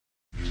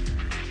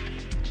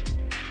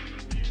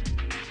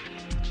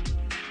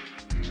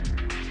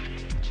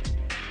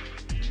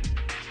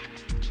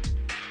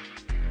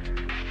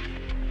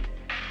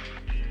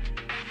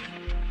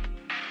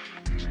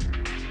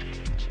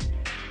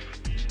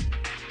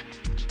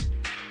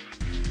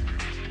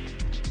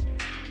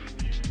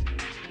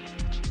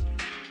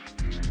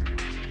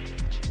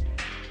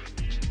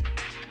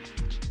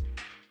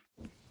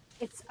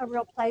a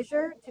real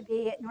pleasure to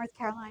be at North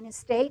Carolina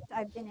State.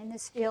 I've been in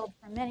this field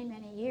for many,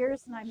 many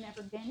years, and I've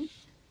never been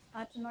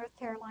to North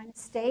Carolina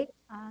State.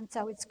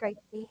 So it's great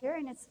to be here,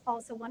 and it's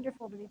also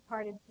wonderful to be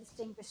part of the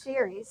Distinguished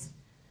Series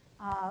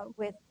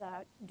with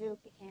Duke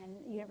and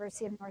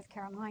University of North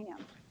Carolina.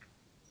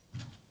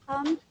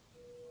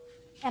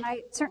 And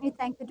I certainly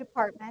thank the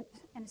department,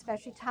 and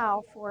especially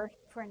Tao, for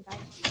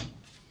inviting me.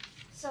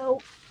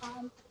 So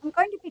I'm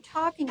going to be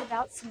talking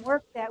about some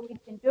work that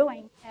we've been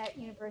doing at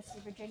University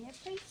of Virginia.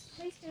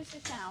 Please do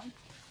sit down.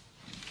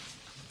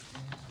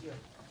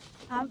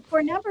 For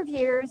a number of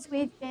years,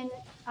 we've been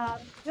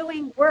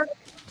doing work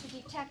to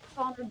detect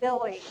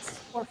vulnerabilities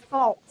or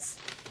faults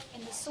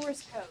in the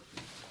source code.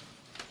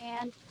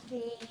 And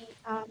the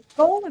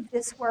goal of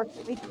this work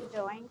that we've been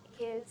doing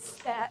is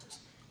that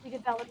we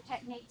develop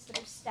techniques that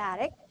are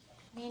static,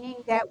 meaning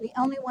that we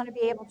only want to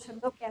be able to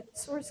look at the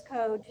source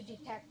code to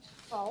detect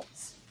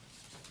faults,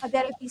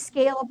 that it be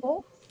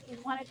scalable. We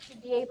want it to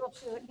be able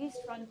to at least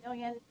run a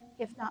million,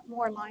 if not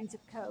more, lines of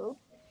code,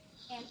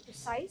 and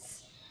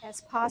precise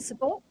as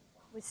possible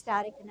with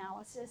static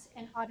analysis,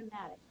 and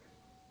automatic.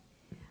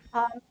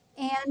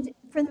 And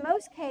for the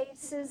most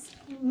cases,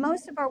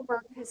 most of our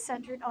work has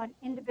centered on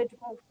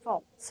individual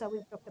faults. So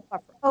we've looked at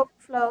buffer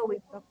overflow,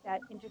 we've looked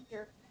at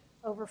integer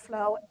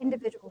overflow,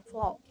 individual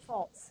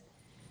faults.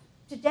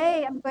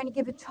 Today, I'm going to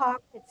give a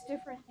talk that's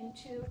different in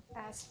two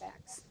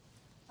aspects.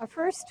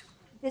 First,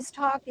 this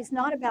talk is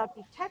not about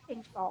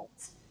detecting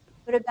faults,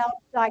 but about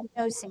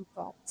diagnosing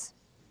faults.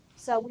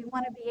 So we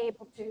want to be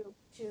able to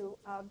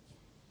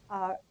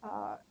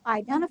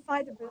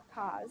identify the root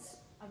cause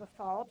of a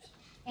fault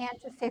and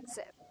to fix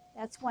it.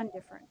 That's one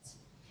difference.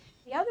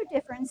 The other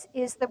difference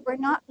is that we're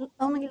not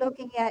only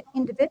looking at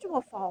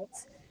individual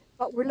faults,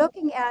 but we're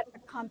looking at a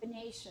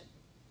combination,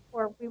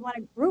 or we want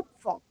to group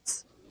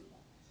faults.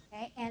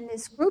 Okay? And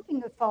this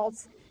grouping of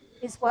faults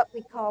is what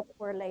we call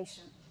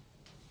correlation.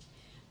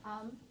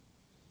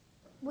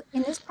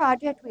 In this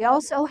project, we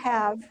also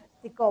have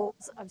the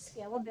goals of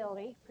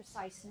scalability,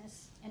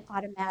 preciseness, and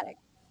automatic.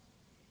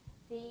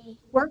 The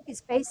work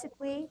is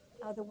basically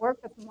the work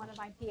of one of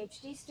my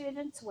PhD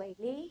students, Wei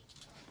Li,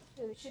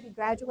 who should be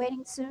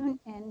graduating soon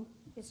and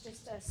is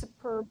just a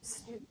superb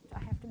student. I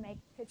have to make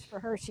a pitch for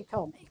her, she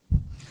told me.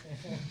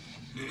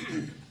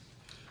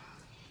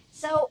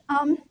 So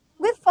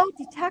with fault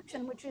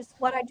detection, which is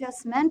what I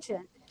just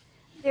mentioned,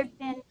 there have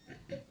been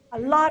a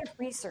lot of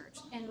research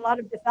and a lot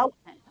of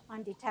development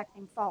on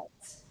detecting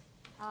faults.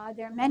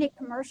 There are many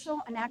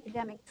commercial and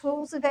academic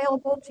tools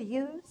available to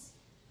use.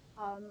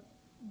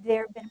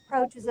 There have been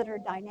approaches that are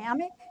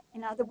dynamic.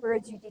 In other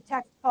words, you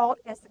detect fault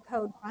as the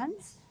code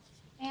runs.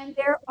 And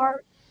there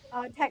are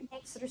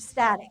techniques that are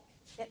static,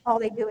 that all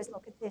they do is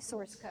look at the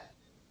source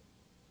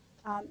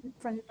code.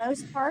 For the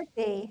most part,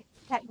 the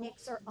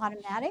techniques are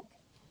automatic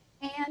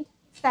and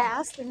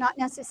fast. They're not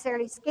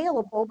necessarily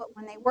scalable, but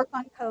when they work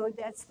on code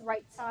that's the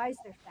right size,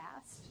 they're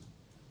fast.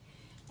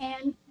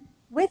 And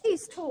with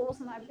these tools,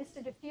 and I've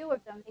listed a few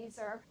of them, these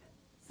are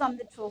some of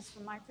the tools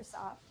from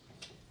Microsoft,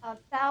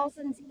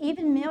 thousands,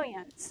 even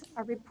millions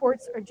of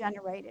reports are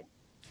generated.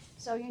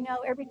 So you know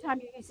every time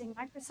you're using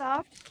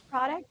Microsoft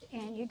product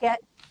and you get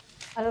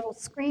a little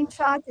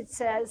screenshot that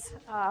says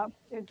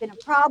there's been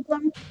a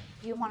problem,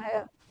 you want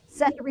to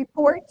send a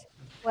report,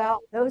 well,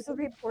 those are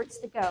the reports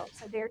to go.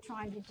 So they're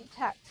trying to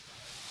detect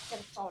that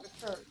a fault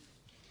occurred.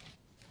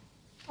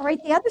 All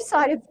right, the other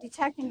side of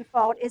detecting a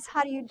fault is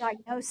how do you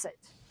diagnose it?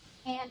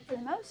 And for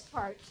the most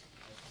part,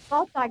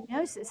 fault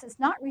diagnosis has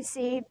not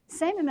received the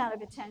same amount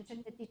of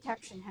attention that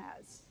detection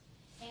has.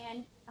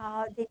 And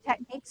the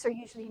techniques are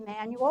usually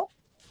manual,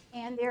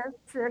 and they're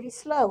fairly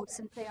slow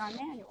since they are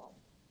manual.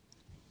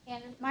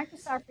 And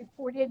Microsoft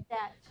reported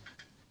that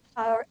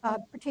a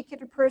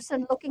particular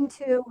person looking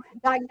to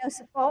diagnose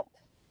a fault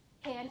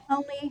can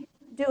only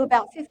do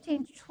about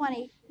 15 to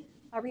 20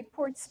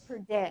 reports per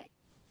day.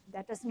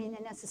 That doesn't mean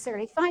they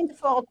necessarily find the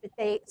fault, but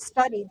they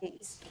study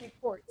these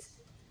reports.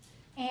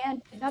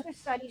 And another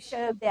study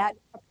showed that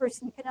a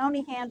person can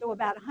only handle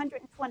about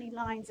 120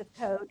 lines of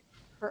code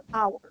per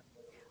hour.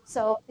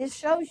 So this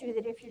shows you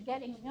that if you're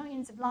getting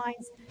millions of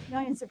lines,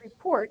 millions of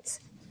reports,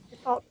 the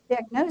fault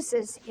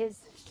diagnosis is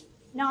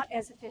not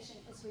as efficient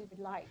as we would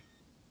like.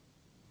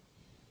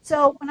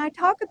 So when I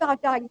talk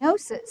about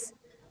diagnosis,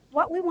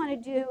 what we want to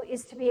do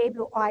is to be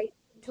able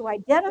to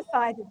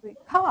identify the root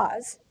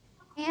cause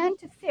and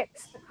to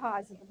fix the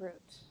cause of the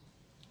root.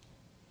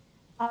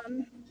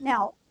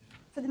 Now,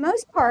 for the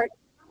most part,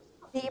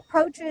 the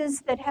approaches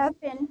that have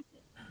been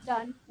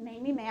done,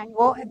 mainly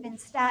manual, have been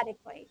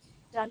statically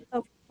done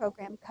over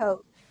program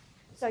code.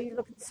 So you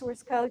look at the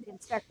source code, the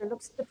inspector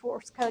looks at the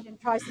source code and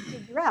tries to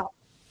figure out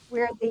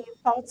where the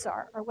faults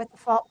are or what's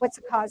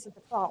the cause of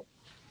the fault.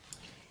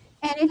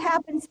 And it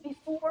happens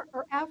before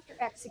or after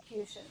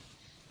execution.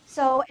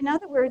 So in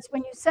other words,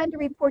 when you send a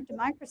report to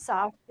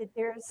Microsoft that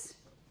there's,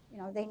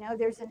 they know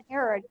there's an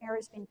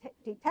error's been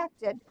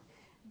detected,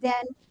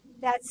 then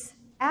that's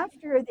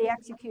after the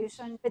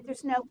execution, but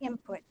there's no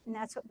input, and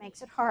that's what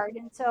makes it hard.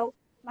 And so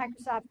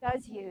Microsoft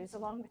does use,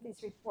 along with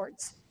these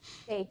reports,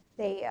 they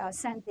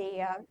send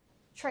the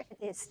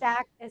the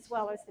stack as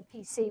well as the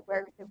PC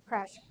where the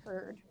crash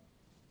occurred.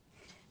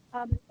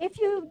 If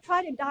you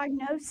try to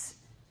diagnose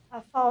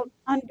a fault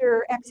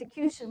under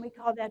execution, we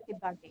call that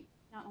debugging.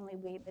 Not only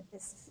we,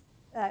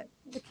 but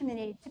the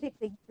community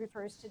typically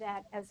refers to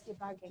that as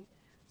debugging.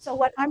 So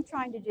what we're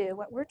trying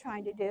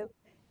to do,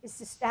 is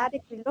to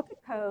statically look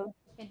at code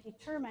and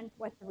determine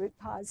what the root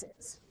cause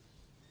is.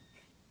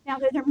 Now,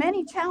 there are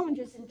many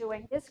challenges in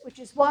doing this, which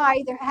is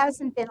why there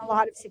hasn't been a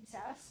lot of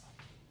success.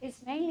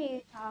 Is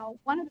mainly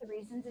one of the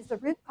reasons is the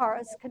root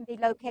cause can be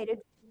located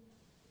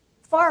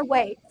far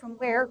away from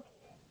where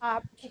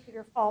a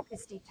particular fault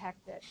is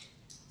detected.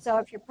 So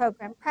if your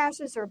program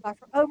crashes or a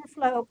buffer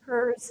overflow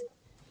occurs,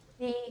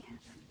 the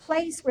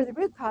place where the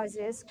root cause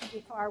is can be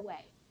far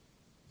away.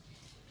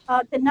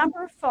 The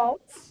number of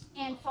faults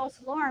and false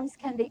alarms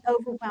can be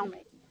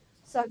overwhelming.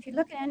 So if you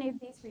look at any of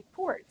these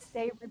reports,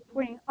 they're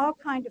reporting all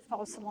kinds of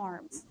false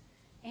alarms.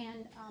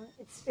 And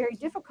it's very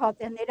difficult,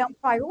 and they don't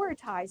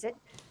prioritize it.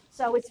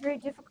 So it's very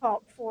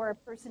difficult for a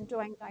person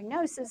doing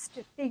diagnosis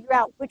to figure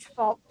out which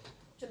fault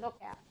to look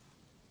at.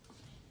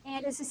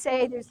 And as I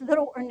say, there's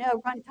little or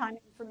no runtime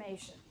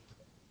information.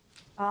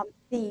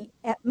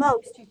 At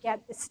most, you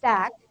get the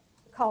stack,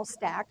 the call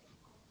stack,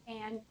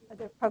 and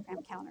the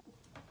program counter.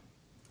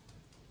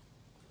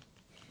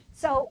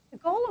 So the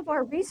goal of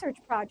our research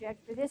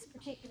project for this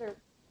particular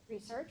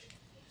research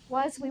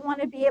was we want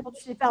to be able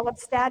to develop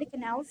static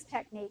analysis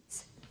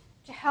techniques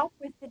to help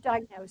with the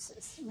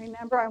diagnosis. And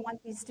remember, I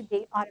want these to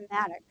be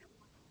automatic.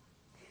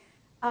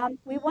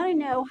 We want to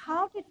know,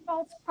 how did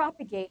faults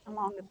propagate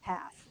along the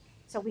path?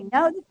 So we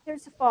know that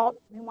there's a fault.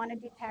 We want to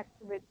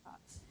detect the root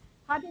cause.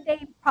 How did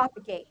they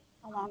propagate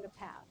along the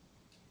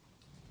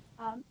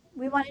path?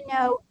 We want to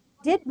know,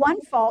 did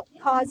one fault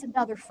cause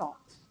another fault?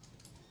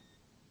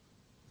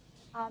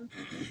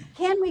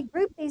 Can we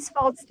group these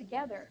faults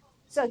together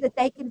so that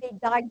they can be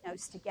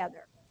diagnosed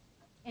together?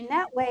 In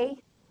that way,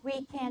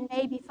 we can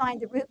maybe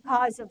find the root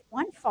cause of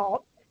one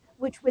fault,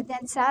 which would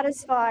then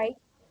satisfy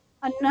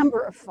a number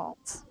of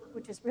faults,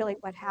 which is really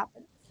what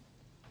happens.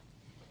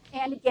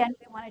 And again,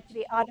 we want it to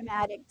be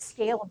automatic,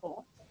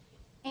 scalable.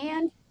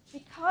 And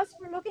because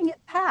we're looking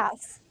at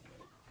paths,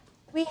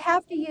 we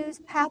have to use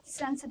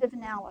path-sensitive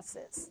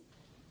analysis.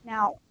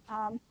 Now,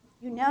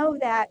 you know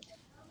that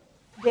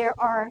there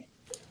are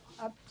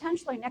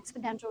potentially an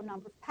exponential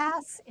number of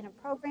paths in a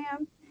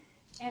program.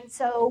 And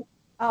so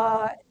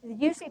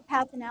usually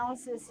path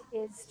analysis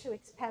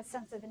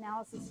path-sensitive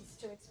analysis is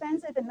too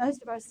expensive, and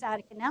most of our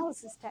static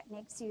analysis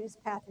techniques use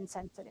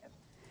path-insensitive.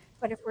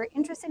 But if we're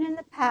interested in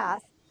the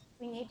path,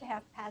 we need to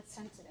have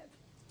path-sensitive.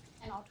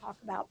 And I'll talk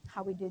about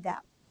how we do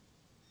that.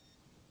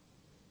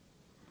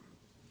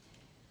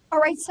 All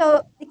right,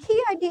 so the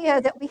key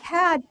idea that we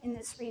had in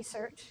this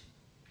research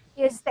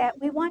is that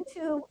we want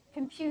to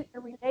compute a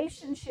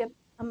relationship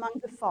among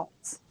the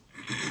faults.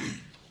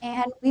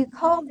 And we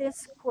call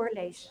this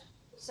correlation.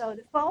 So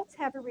the faults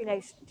have a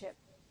relationship,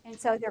 and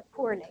so they're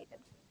correlated.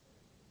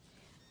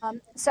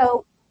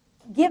 So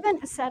given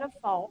a set of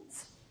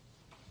faults,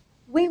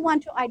 we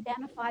want to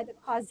identify the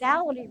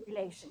causality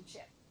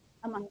relationship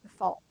among the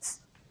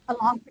faults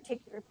along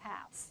particular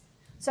paths.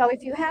 So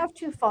if you have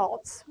two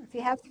faults, or if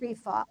you have three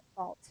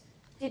faults,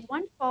 did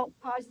one fault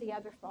cause the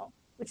other fault,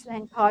 which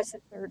then caused the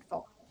third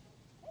fault?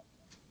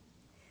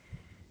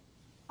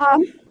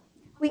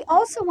 We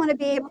also want to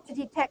be able to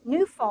detect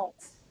new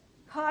faults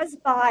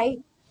caused by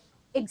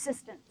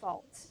existent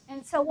faults.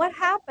 And so what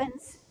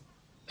happens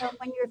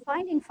when you're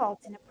finding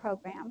faults in a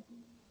program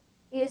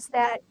is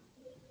that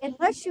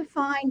unless you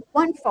find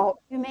one fault,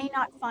 you may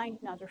not find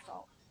another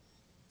fault.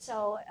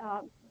 So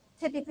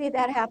typically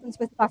that happens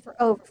with buffer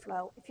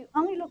overflow. If you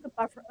only look at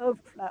buffer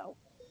overflow,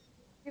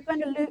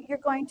 you're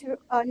going to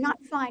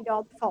not find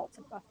all the faults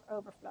of buffer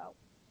overflow,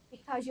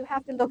 because you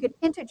have to look at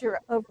integer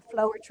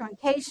overflow or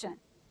truncation.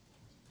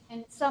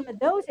 And some of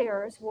those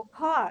errors will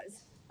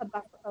cause a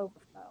buffer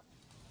overflow.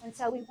 And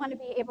so we want to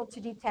be able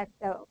to detect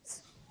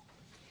those.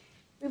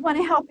 We want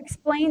to help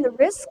explain the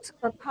risks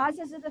or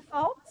causes of the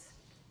faults.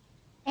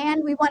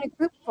 And we want to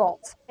group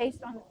faults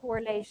based on the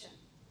correlation.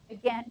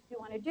 Again, we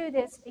want to do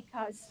this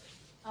because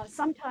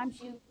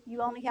sometimes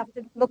you only have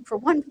to look for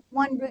one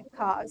root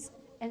cause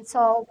and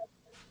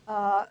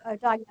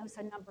diagnose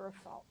a number of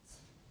faults.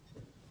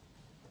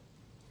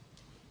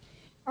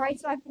 All right,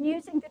 so I've been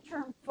using the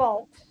term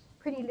fault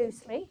pretty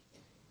loosely,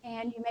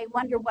 and you may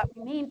wonder what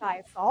we mean by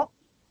a fault.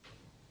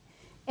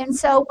 And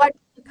so what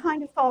the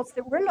kind of faults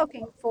that we're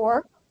looking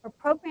for are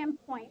program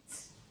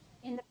points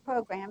in the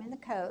program, in the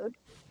code,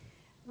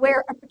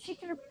 where a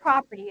particular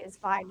property is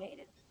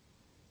violated.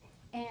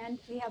 And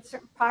we have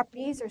certain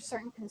properties or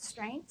certain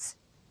constraints.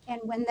 And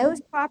when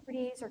those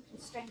properties or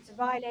constraints are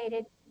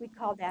violated, we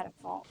call that a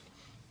fault.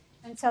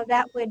 And so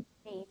that would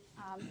mean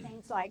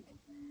things like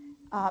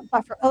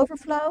buffer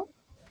overflow,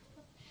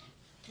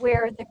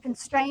 where the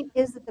constraint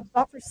is that the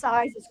buffer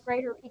size is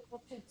greater or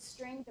equal to the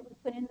string that we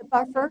put in the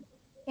buffer.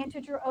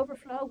 Integer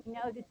overflow, we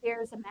know that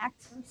there's a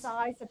maximum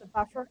size of the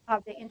buffer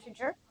of the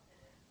integer.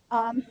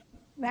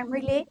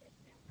 Memory leak,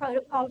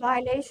 protocol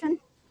violation,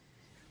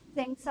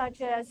 things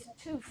such as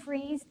two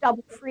freeze,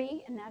 double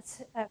free, and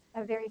that's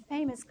a very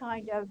famous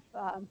kind of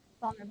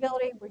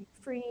vulnerability where you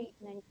free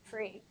and then you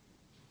free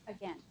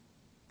again.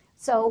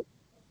 So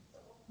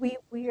we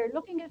are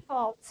looking at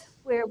faults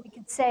where we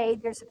could say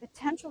there's a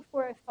potential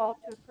for a fault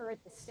to occur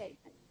at this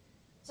statement.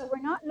 So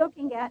we're not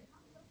looking at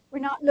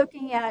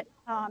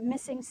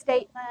missing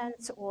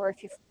statements, or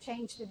if you've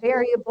changed the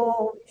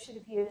variable, you should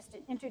have used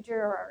an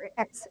integer or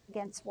x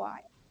against y,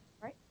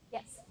 right?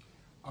 Yes.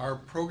 Are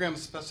program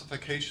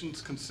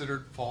specifications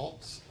considered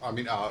faults? I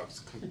mean,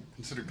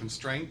 considered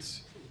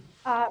constraints?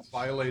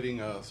 Violating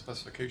a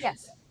specification?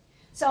 Yes.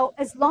 So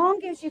as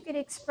long as you can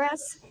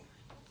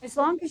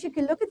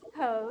look at the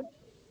code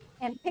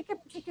and pick a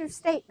particular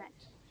statement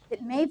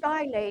that may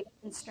violate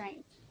a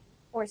constraint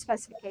or a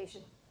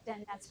specification,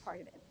 then that's part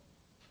of it.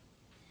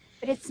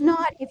 But it's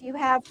not if you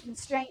have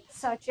constraints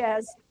such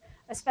as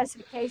a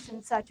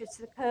specification such as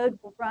the code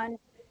will run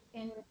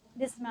in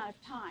this amount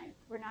of time.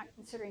 We're not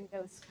considering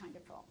those kind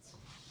of faults.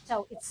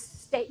 So it's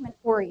statement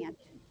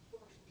oriented.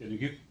 Can you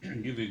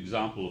give an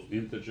example of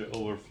integer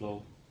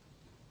overflow?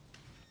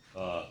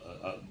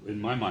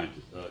 In my mind,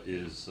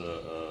 this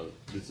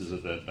is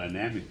a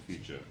dynamic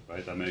feature,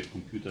 right? I make a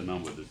computer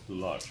number that's too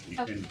large. You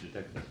can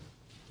detect that.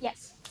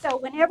 Yes. So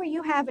whenever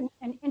you have an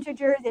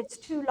integer that's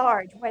too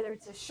large, whether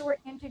it's a short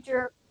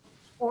integer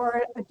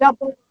or a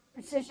double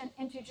precision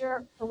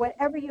integer or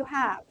whatever you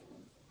have,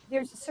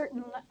 there's a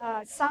certain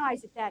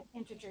size that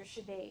integer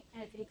should be.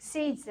 And if it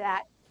exceeds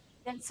that,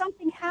 then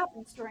something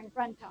happens during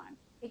runtime.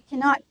 It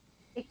cannot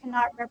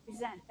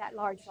represent that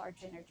large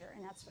integer,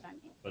 and that's what I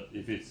mean. But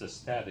if it's a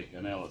static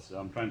analysis,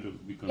 I'm trying to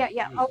be confused.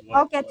 Yeah.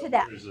 I'll get to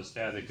that. Is a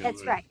static.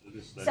 That's right.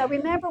 So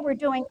remember, we're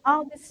doing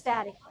all this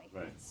statically,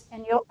 right?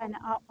 And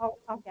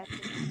I'll get to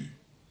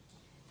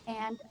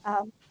that.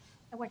 And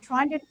we're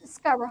trying to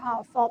discover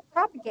how a fault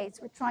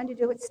propagates. We're trying to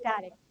do it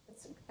static.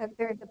 That's a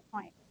very good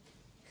point.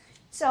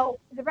 So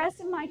the rest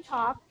of my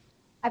talk,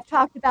 I've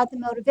talked about the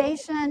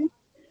motivation.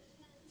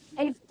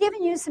 I've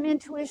given you some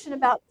intuition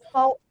about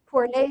fault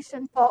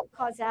correlation, fault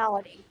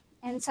causality.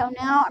 And so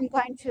now I'm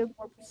going to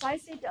more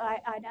precisely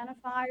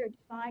identify or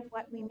define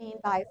what we mean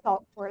by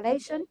fault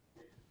correlation,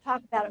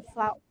 talk about a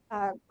fault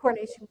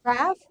correlation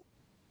graph,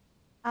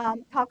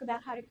 talk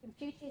about how to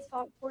compute these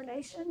fault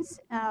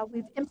correlations.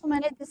 We've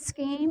implemented the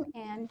scheme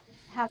and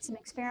have some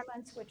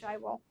experiments which I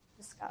will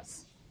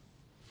discuss.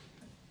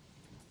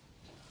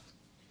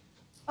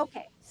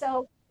 Okay,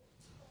 so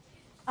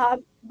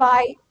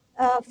by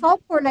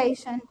fault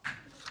correlation,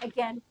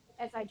 again,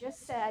 as I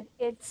just said,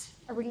 it's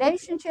a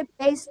relationship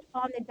based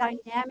on the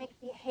dynamic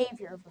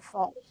behavior of a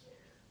fault.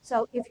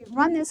 So if you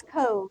run this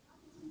code,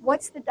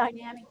 what's the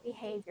dynamic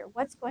behavior?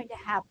 What's going to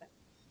happen?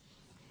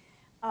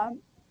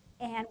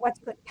 And what's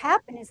going to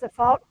happen is the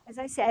fault, as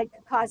I said,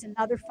 could cause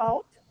another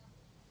fault.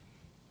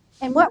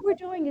 And what we're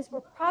doing is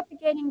we're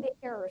propagating the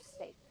error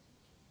state.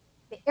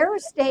 The error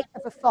state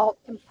of a fault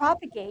can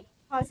propagate,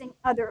 causing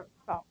other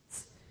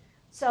faults.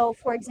 So,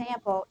 for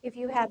example, if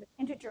you have an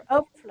integer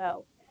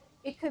overflow,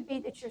 it could be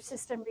that your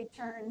system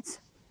returns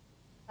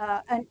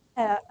a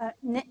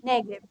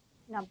negative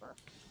number.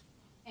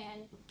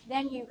 And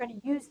then you're going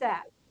to use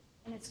that,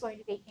 and it's going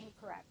to be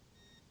incorrect.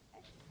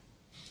 Okay?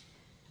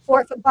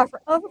 Or if a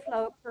buffer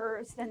overflow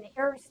occurs, then the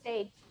error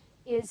state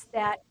is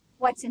that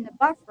what's in the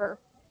buffer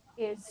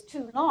is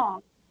too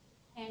long,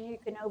 and you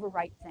can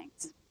overwrite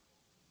things.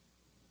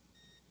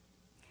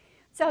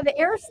 So the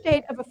error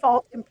state of a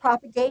fault can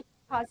propagate,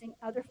 causing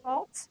other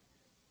faults,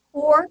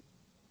 or,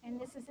 and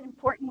this is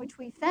important, which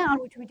we found,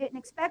 which we didn't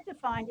expect to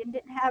find and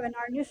didn't have in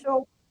our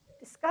initial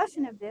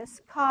discussion of this,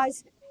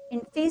 cause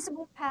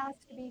infeasible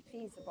paths to be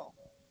feasible.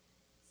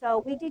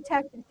 So we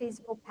detect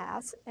infeasible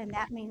paths, and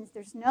that means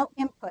there's no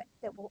input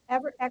that will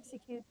ever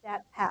execute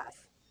that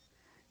path.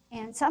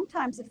 And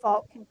sometimes a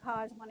fault can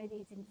cause one of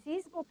these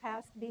infeasible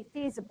paths to be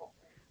feasible.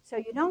 So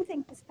you don't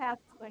think this path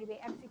is going to be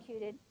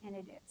executed, and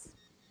it is.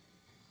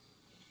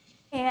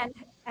 And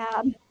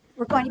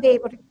we're going to be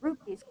able to group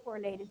these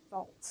correlated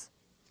faults.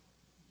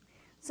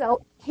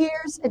 So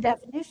here's a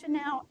definition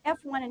now,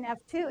 F1 and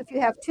F2. If you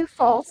have two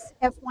faults,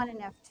 F1 and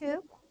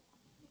F2,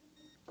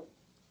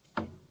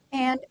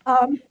 and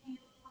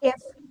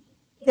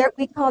if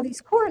we call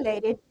these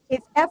correlated,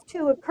 if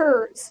F2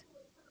 occurs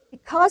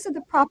because of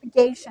the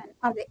propagation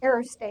of the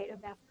error state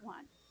of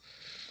F1.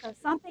 So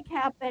something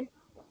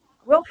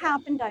will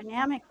happen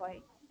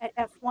dynamically at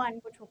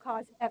F1, which will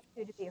cause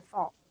F2 to be a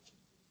fault.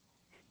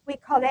 We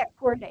call that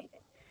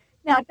correlated.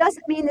 Now, it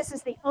doesn't mean this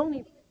is the only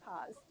root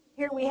cause.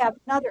 Here we have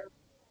another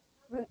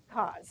root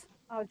cause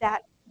of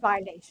that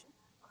violation.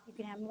 You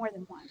can have more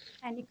than one,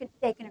 and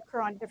they can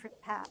occur on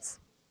different paths.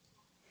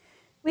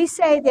 We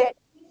say that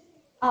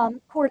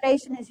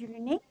correlation is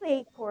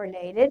uniquely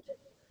correlated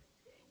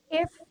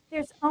if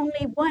there's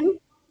only one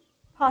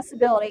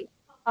possibility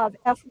of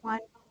F1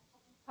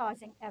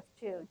 causing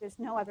F2. There's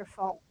no other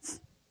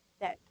faults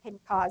that can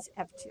cause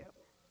F2.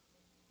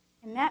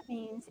 And that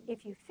means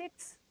if you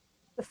fix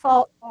the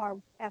fault R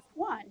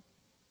F1,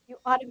 you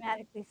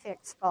automatically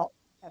fix fault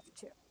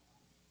F2.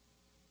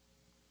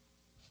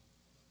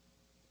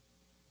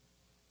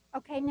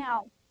 Okay,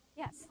 now,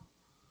 yes.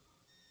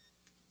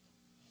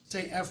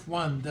 Say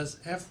F1, does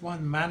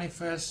F1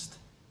 manifest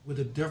with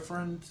a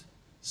different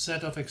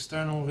set of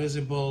external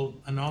visible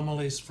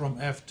anomalies from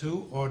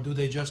F2, or do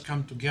they just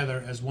come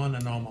together as one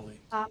anomaly?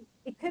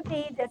 It could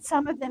be that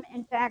some of them,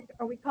 in fact,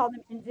 or we call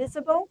them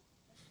invisible,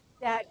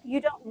 that you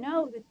don't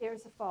know that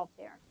there's a fault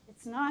there.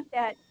 It's not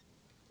that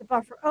the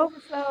buffer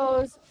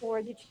overflows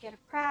or that you get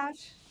a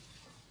crash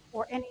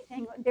or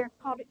anything. They're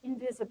called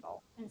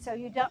invisible, and so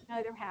you don't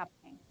know they're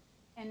happening.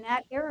 And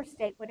that error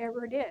state,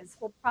 whatever it is,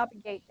 will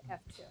propagate to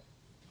F2.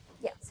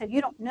 Yeah, so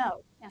you don't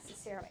know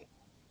necessarily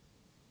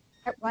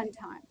at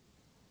runtime.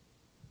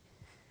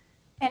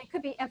 And it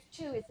could be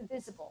F2 is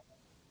invisible.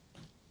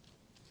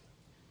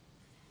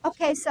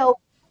 Okay, so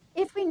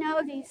if we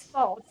know these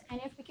faults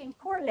and if we can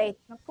correlate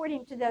them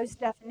according to those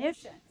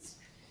definitions,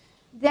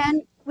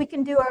 then we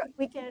can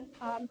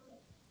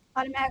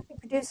automatically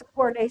produce a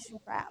correlation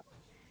graph.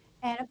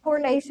 And a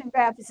correlation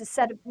graph is a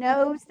set of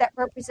nodes that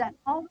represent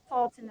all the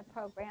faults in the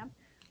program.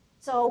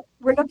 So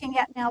we're looking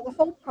at now the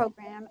whole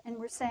program, and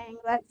we're saying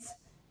let's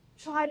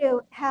try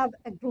to have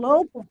a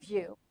global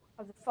view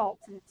of the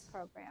faults in this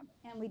program.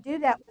 And we do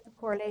that with a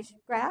correlation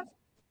graph,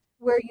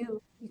 where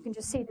you can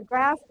just see the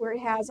graph where it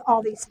has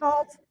all these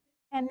faults,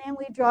 and then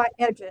we draw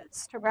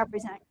edges to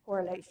represent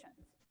correlation.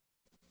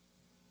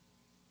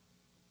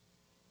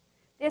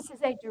 This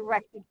is a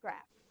directed graph.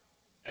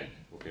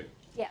 Okay.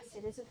 Yes,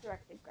 it is a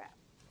directed graph.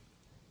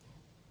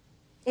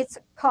 It's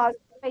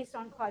based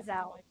on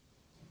causality.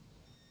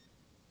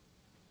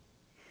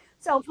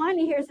 So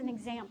finally, here's an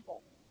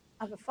example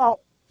of a fault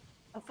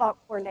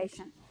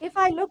correlation. If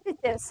I looked at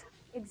this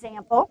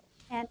example,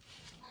 and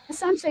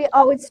essentially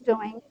all it's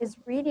doing is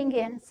reading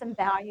in some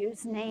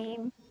values,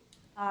 name,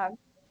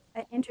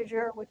 an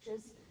integer, which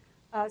is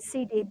a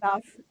CD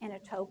buff, and a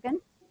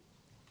token.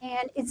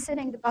 And it's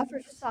setting the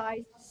buffer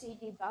size to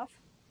CD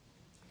buff.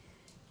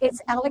 It's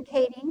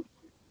allocating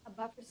a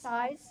buffer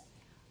size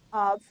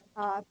of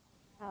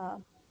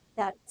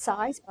that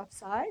size, buff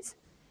size.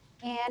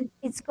 And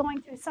it's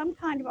going through some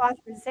kind of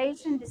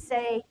authorization to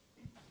say,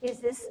 is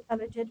this a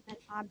legitimate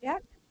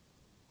object?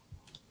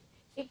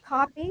 It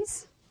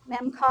copies,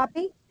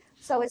 memcopy.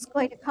 So it's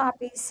going to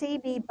copy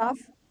CB buff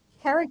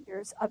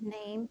characters of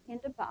name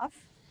into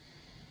buff.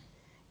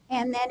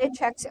 And then it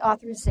checks the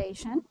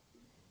authorization,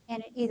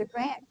 and it either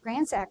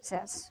grants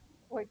access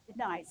or it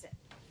denies it.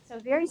 So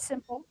very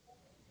simple.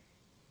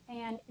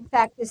 And in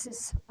fact, this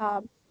is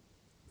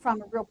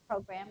from a real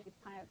program.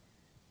 We've kind of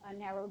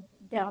narrowed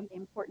down the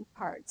important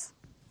parts.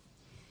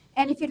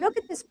 And if you look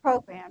at this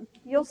program,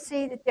 you'll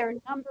see that there are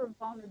a number of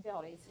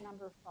vulnerabilities, a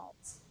number of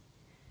faults.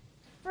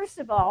 First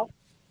of all,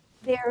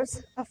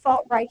 there's a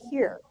fault right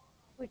here,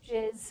 which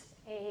is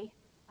a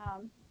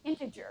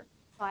integer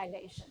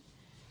violation,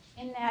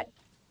 in that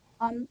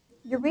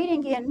you're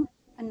reading in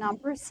a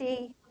number,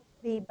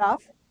 CB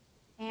buff,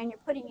 and you're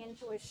putting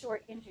into a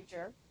short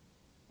integer.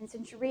 And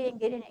since you're reading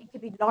it in, it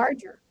could be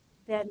larger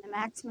than the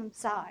maximum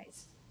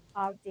size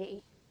of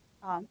the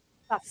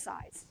buff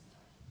size.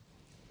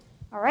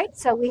 All right,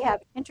 so we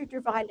have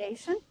integer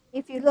violation.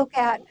 If you look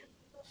at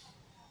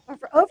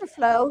buffer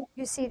overflow,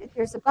 you see that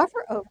there's a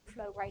buffer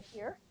overflow right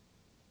here,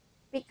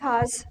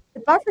 because the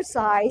buffer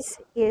size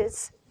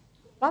is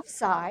buff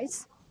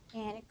size,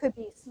 and it could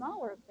be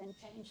smaller than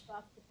change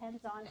buff,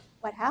 depends on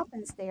what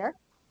happens there.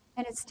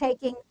 And it's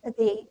taking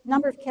the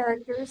number of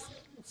characters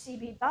of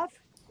CB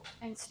buff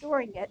and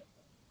storing it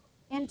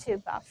into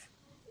buff.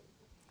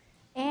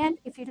 And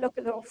if you look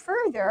a little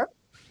further,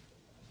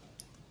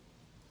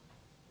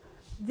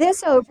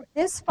 this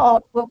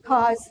fault will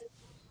cause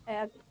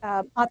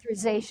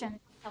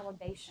authorization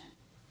elevation.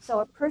 So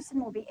a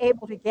person will be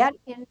able to get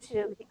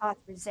into the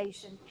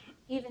authorization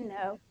even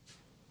though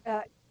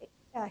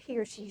he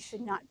or she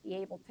should not be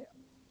able to.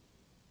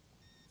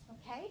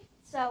 Okay,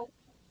 so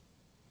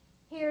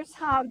here's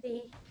how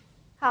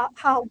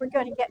we're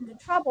going to get into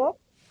trouble.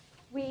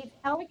 We've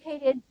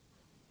allocated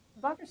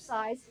buffer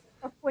size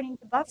according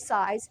to buff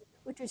size,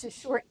 which is a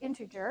short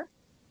integer.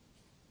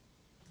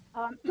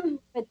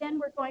 But then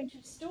we're going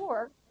to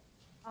store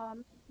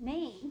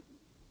name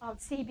of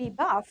CB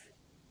buff,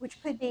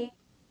 which could be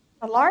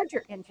a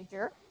larger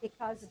integer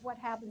because of what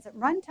happens at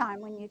runtime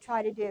when you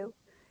try to do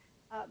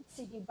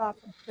CB buff,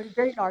 put a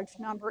very large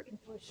number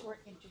into a short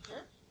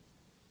integer.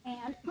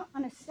 And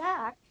on a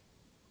stack,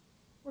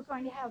 we're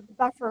going to have the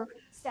buffer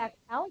stack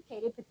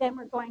allocated, but then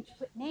we're going to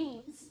put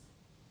names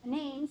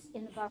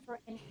in the buffer,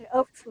 and it could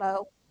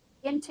overflow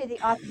into the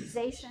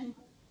authorization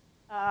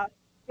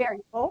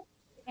variable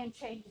and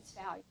change its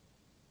value.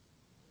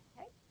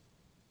 Okay?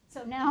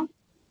 So now,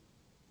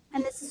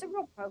 and this is a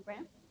real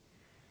program,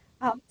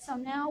 so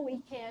now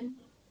we can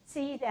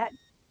see that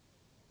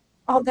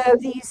although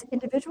these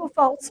individual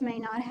faults may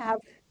not have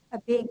a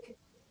big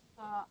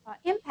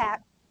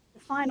impact, the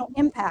final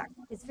impact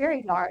is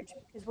very large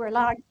because we're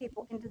allowing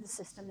people into the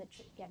system that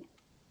should get it.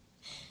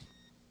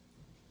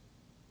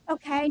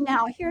 Okay,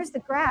 now here's the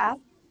graph.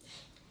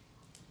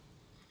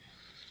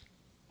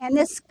 And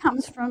this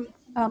comes from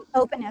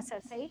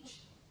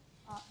OpenSSH,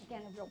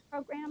 again, a real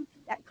program,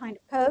 that kind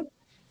of code.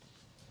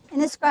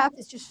 And this graph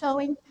is just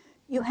showing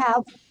you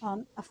have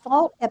a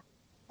fault at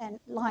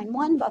line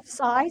 1, buff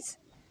size.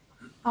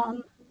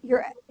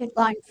 You're at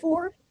line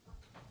 4,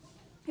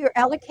 you're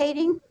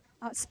allocating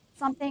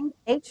something,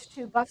 H,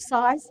 to buff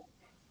size,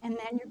 and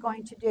then you're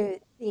going to do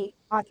the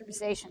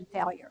authorization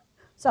failure.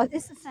 So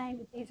this is saying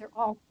that these are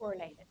all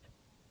correlated,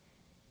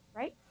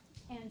 right?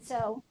 And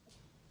so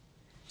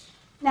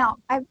now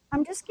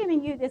I'm just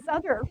giving you this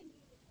other,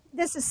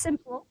 this is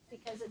simple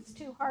because it's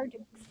too hard to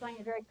explain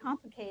a very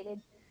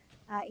complicated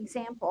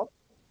example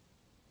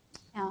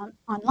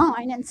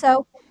online. And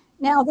so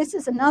now this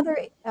is another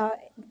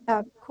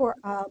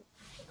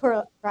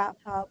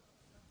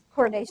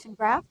correlation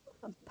graph,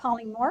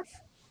 polymorph,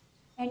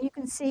 and you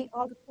can see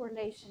all the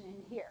correlation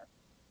in here.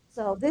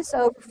 So this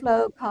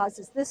overflow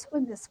causes this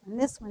one, this one,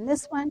 this one,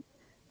 this one.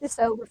 This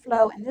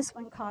overflow and this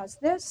one cause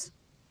this.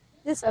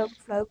 This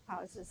overflow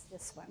causes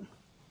this one.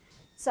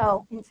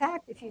 So in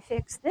fact, if you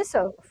fix this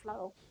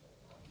overflow,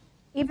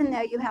 even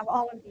though you have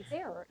all of these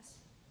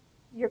errors,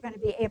 you're going to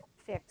be able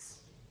to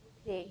fix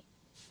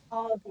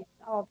all of the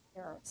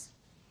errors.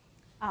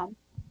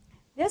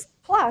 This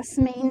plus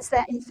means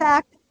that in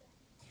fact,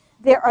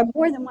 there are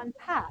more than one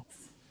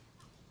path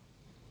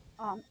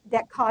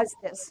that cause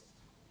this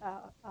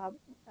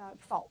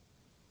fault.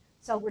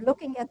 So we're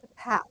looking at the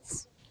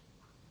paths.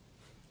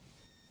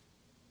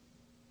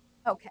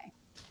 Okay.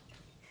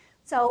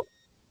 So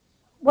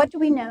what do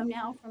we know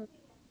now from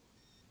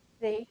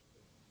the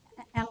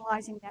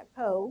analyzing that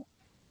code?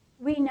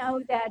 We know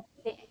that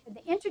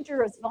the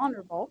integer is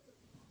vulnerable,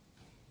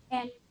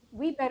 and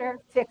we better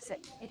fix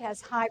it. It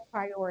has high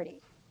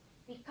priority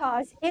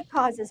because it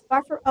causes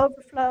buffer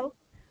overflow.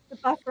 The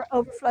buffer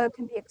overflow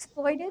can be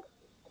exploited,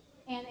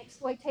 and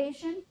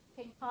exploitation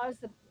can cause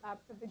the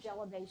privilege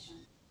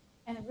elevation.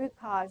 And the root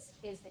cause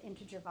is the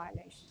integer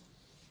violation.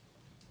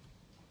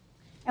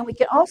 And we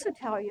can also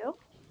tell you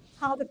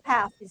how the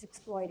path is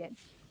exploited,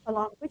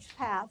 along which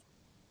path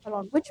in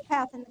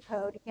the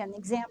code. Again, the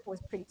example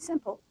is pretty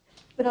simple,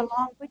 but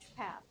along which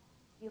path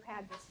you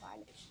had this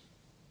violation.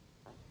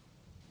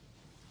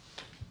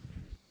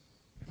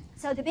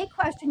 So the big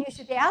question you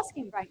should be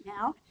asking right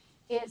now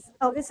is,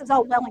 oh, this is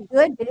all well and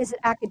good, but is it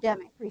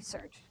academic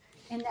research?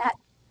 And that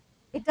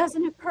it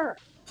doesn't occur.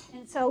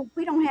 And so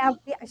we don't have,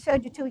 I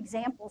showed you 2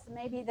 examples, and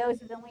maybe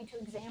those are the only 2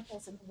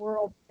 examples in the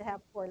world that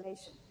have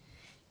correlation.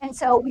 And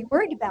so we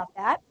worried about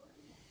that.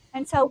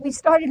 And so we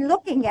started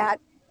looking at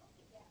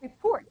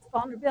reports,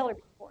 vulnerability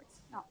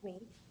reports. Not we,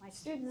 my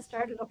students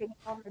started looking at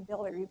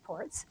vulnerability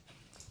reports.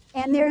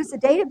 And there's a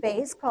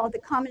database called the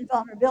Common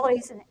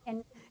Vulnerabilities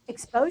and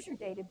Exposure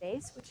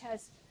Database, which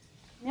has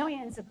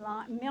millions of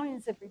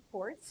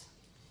reports.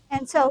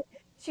 And so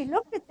she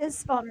looked at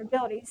these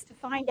vulnerabilities to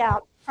find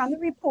out from the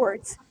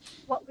reports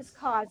what was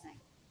causing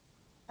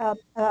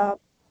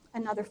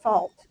another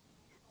fault.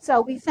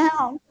 So we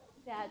found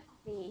that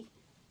the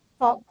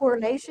fault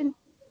correlation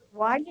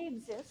widely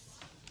exists.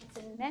 It's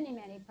in many,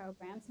 many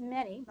programs,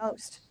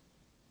 most.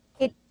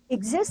 It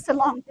exists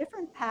along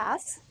different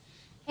paths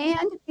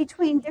and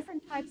between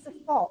different types of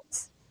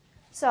faults.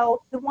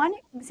 So the one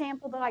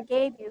example that I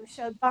gave you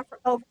showed buffer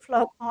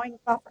overflow causing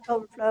buffer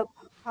overflow.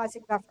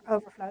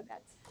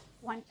 That's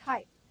one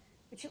type.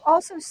 But you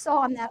also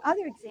saw in that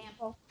other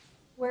example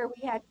where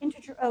we had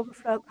integer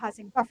overflow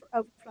causing buffer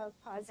overflow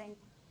causing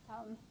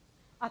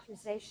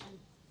authorization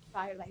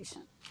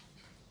violation.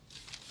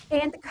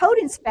 And the code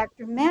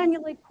inspector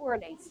manually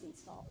correlates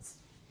these faults.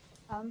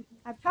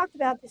 I've talked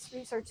about this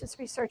research. This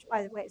research,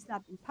 by the way, has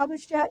not been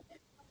published yet.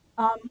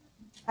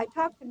 I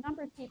talked to a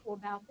number of people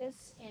about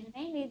this, and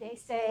mainly they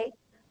say,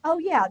 oh,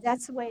 yeah,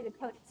 that's the way the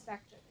code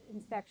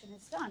inspection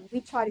is done.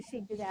 We try to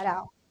figure that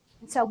out.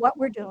 And so what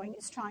we're doing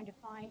is trying to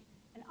find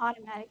an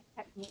automatic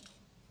technique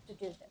to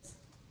do this.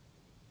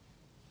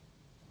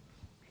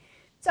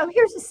 So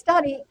here's a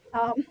study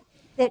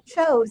that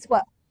shows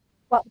what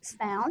was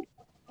found.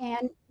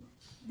 And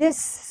this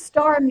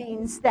star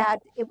means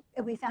that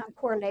we found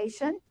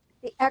correlation.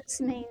 The X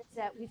means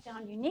that we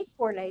found unique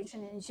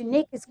correlation, and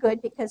unique is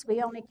good because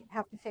we only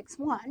have to fix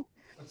one.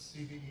 What's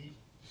CVE?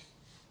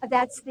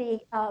 That's the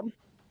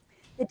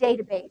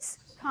database,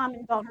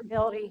 Common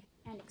Vulnerability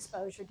and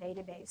Exposure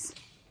Database.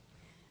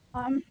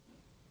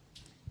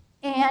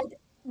 And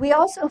we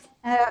also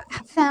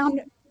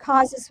found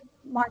causes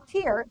marked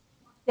here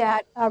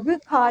that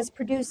root cause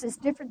produces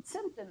different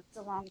symptoms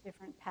along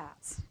different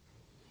paths.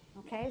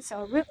 Okay,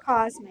 so a root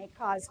cause may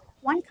cause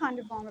one kind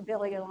of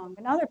vulnerability along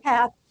another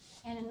path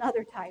and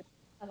another type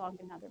along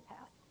another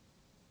path.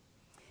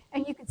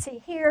 And you can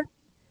see here,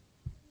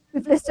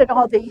 we've listed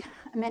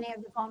many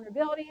of the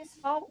vulnerabilities,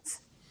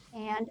 faults,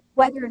 and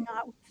whether or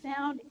not we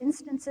found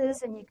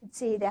instances, and you can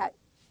see that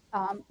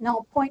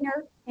null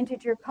pointer,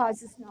 integer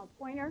causes null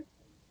pointer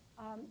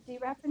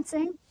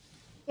dereferencing.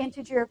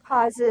 Integer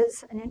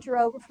causes an integer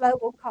overflow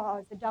will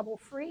cause a double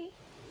free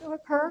to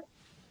occur.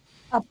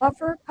 A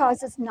buffer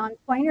causes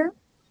non-pointer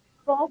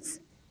faults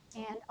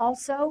and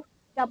also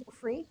double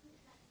free.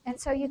 And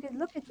so you could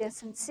look at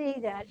this and see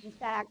that, in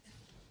fact,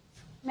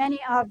 many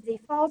of the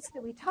faults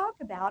that we talk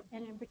about,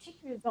 and in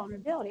particular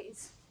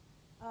vulnerabilities,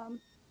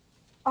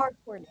 are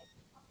correlated.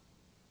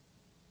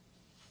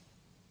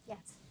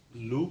 Yes.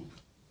 Loop,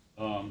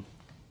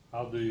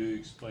 how do you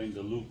explain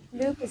the loop?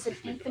 Loop is an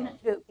infinite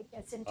loop. It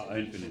gets into an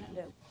Infinite infinite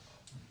loop. loop.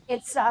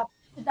 It's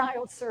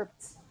denial of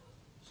service.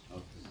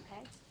 Okay.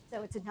 Okay,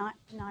 so it's a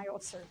denial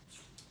of service.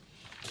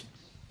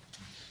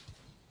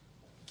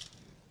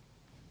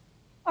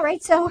 All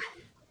right, so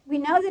we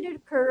know that it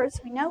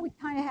occurs. We know we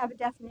kind of have a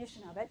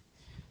definition of it.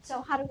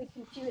 So how do we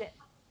compute it?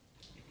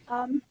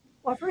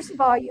 Well, first of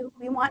all,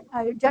 we want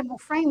a general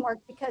framework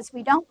because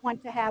we don't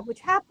want to have, which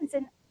happens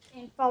in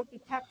fault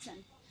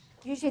detection.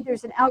 Usually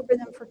there's an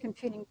algorithm for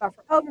computing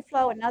buffer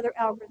overflow, another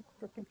algorithm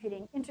for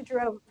computing integer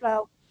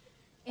overflow,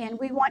 and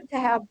we want to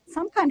have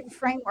some kind of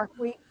framework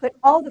where we put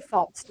all the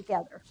faults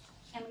together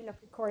and we look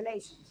at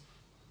correlations.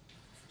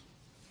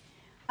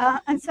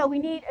 And so we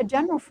need a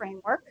general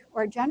framework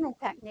or a general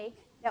technique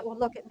that will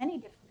look at many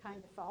different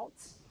kinds of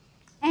faults.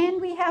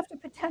 And we have to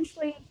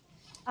potentially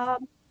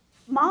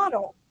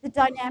model the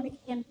dynamic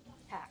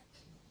impact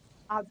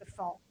of the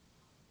fault.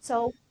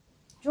 So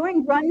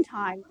during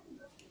runtime,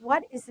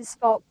 what is this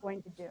fault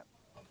going to do?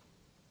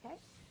 Okay,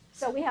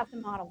 so we have to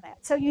model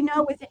that. So you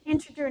know with an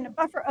integer and a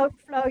buffer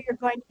overflow, you're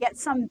going to get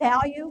some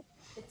value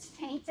that's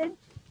tainted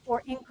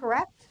or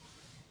incorrect.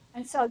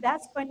 And so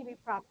that's going to be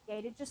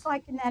propagated, just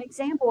like in that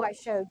example I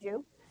showed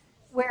you,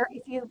 where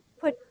if you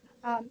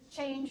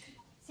change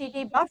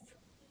CD buff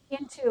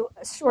into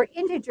a short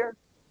integer,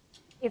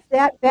 if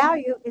that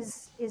value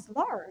is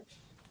large,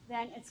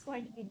 then it's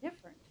going to be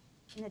different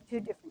in the two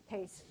different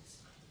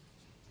cases.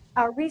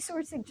 Our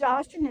resource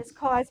exhaustion is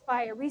caused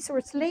by a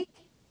resource leak,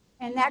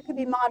 and that could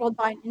be modeled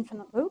by an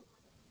infinite loop.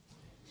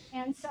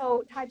 And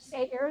so type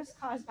state errors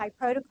caused by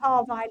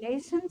protocol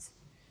violations.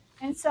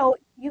 And so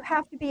you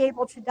have to be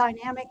able to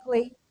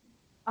dynamically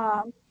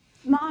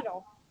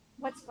model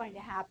what's going to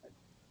happen.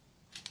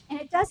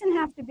 And it doesn't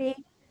have to be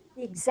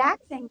the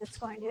exact thing that's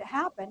going to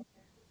happen.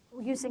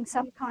 We're using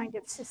some kind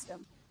of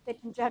system that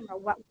in general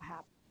what will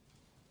happen.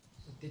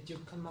 So did you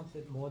come up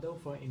with model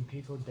for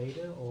empirical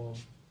data or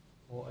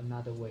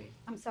another way?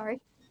 I'm sorry?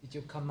 Did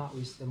you come up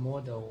with the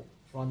model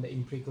from the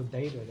empirical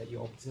data that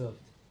you observed?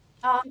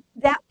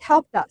 That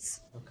helped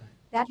us. Okay.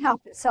 That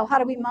helped us. So how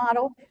do we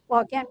model?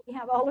 Well, again, we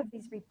have all of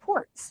these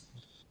reports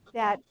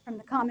that from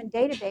the common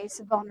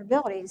database of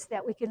vulnerabilities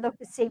that we could look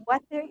to see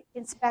what the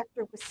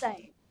inspector was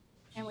saying.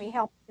 And we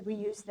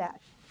use that.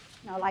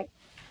 You know, like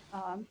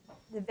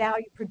the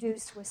value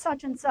produced was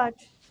such and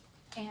such,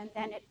 and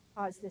then it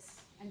caused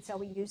this, and so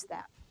we use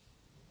that.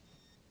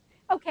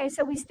 Okay,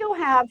 so we still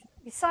have,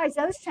 besides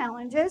those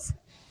challenges,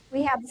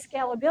 we have the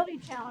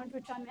scalability challenge,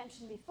 which I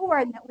mentioned before,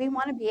 and that we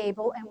want to be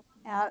able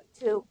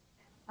to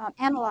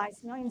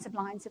analyze millions of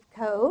lines of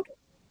code.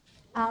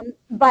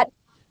 But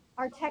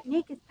our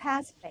technique is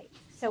path-based,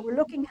 so we're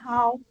looking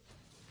how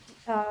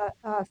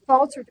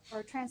faults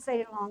are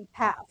translated along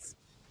paths.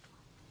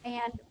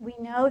 And we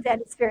know that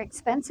it's very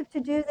expensive to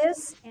do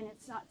this, and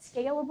it's not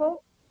scalable.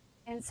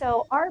 And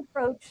so our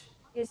approach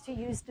is to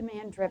use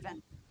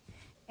demand-driven.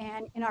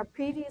 And in our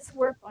previous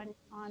work on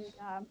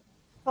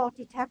fault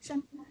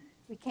detection,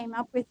 we came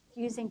up with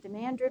using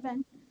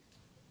demand-driven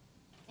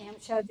and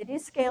showed that it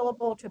is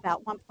scalable to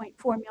about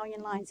 1.4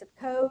 million lines of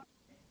code.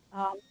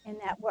 And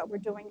that what we're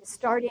doing is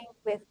starting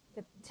with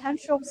the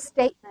potential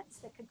statements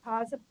that could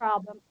cause a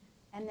problem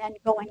and then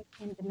going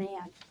in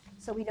demand.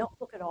 So we don't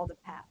look at all the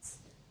paths.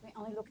 We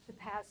only look at the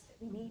paths that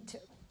we need to.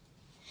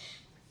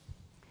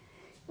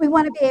 We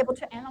want to be able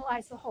to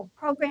analyze the whole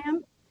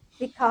program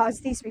because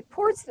these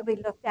reports that we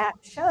looked at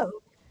showed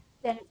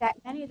that, in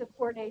fact, many of the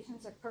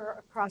coordinations occur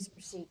across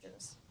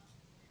procedures.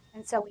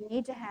 And so we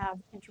need to have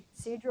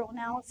interprocedural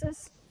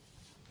analysis.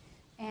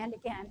 And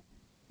again,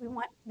 we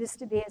want this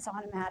to be as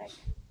automatic.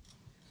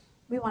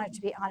 We want it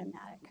to be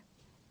automatic.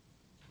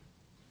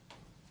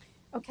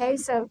 Okay,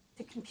 so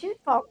to compute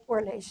fault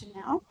correlation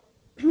now,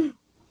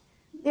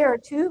 there are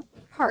two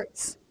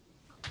parts.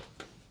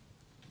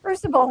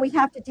 First of all, we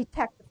have to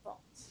detect the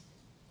faults.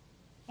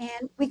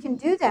 And we can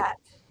do that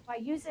by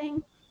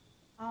using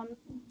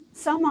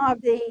some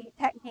of the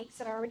techniques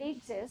that already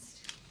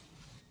exist.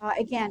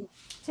 Again,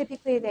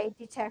 typically they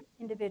detect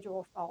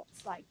individual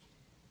faults like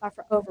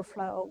buffer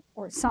overflow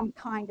or some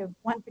kind of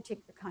one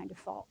particular kind of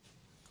fault.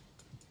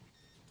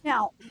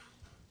 Now,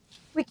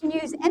 we can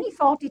use any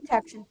fault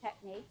detection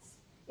techniques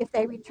if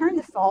they return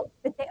the fault,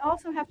 but they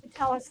also have to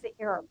tell us the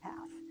error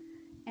path.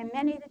 And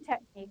many of the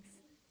techniques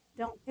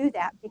don't do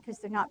that because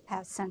they're not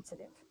path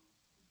sensitive,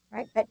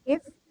 right? But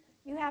if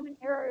you have an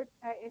error,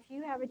 if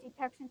you have a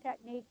detection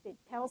technique that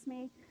tells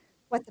me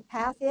what the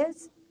path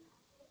is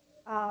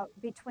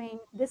between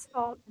this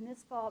fault and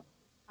this fault,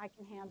 I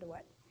can handle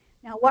it.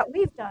 Now, what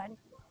we've done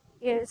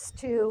is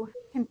to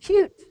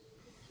compute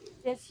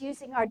this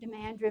using our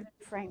demand-driven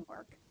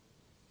framework.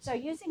 So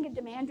using a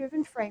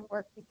demand-driven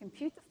framework, we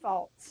compute the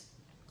faults,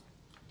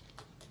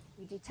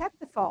 we detect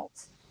the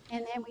faults,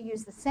 and then we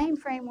use the same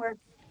framework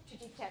to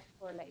detect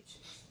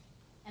correlations.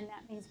 And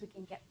that means we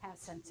can get path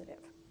sensitive.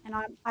 And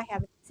I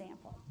have an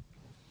example.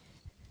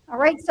 All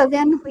right, so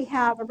then we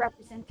have a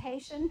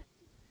representation,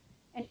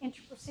 an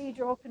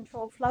interprocedural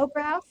control flow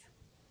graph.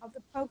 of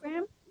the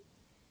program,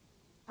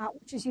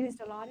 which is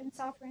used a lot in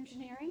software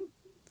engineering.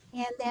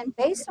 And then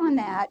based on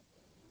that,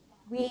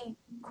 we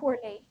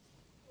correlate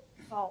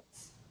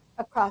faults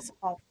across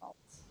all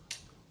faults.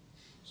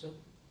 So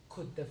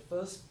could the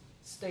first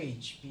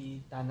stage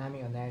be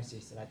dynamic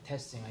analysis, like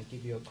testing? I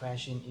give you a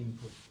question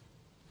input.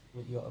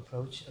 Would your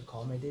approach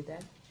accommodate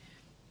that?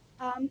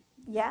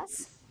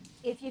 Yes,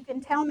 if you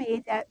can tell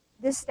me that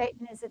this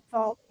statement is at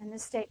fault and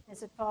this statement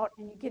is at fault,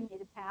 and you give me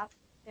the path,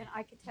 then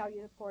I could tell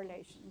you the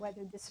correlation,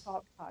 whether this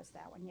fault caused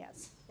that one.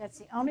 Yes, that's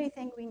the only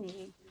thing we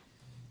need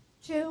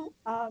to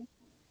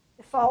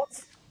the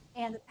faults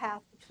and the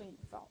path between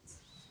the faults.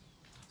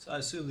 So I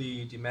assume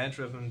the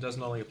demand-driven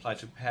doesn't only apply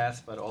to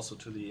path, but also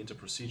to the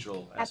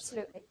interprocedural aspect.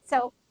 Absolutely.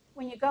 So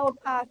when you go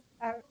across,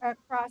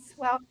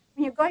 well,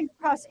 when you're going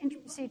across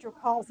interprocedural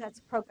calls, that's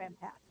a program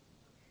path.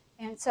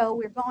 And so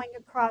we're going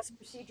across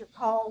procedure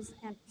calls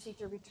and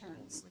procedure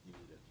returns.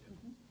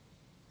 Mm-hmm.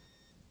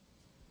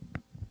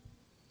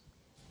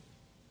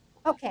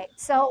 Okay,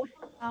 so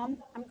I'm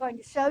going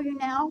to show you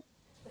now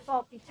the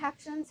fault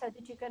detection so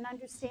that you can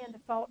understand the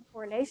fault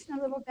correlation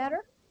a little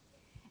better.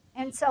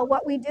 And so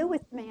what we do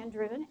with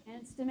demand-driven, and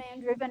it's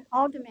demand-driven,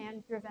 all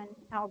demand-driven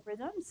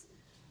algorithms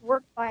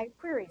work by a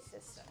query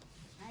system,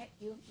 right?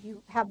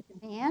 You have a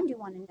demand, you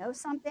want to know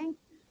something,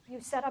 you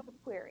set up a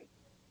query.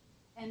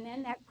 And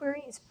then that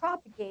query is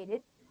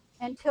propagated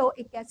until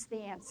it gets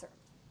the answer.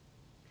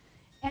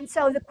 And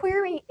so the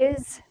query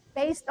is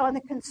based on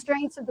the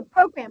constraints of the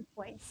program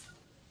points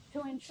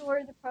to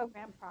ensure the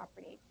program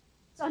property.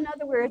 So in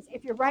other words,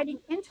 if you're writing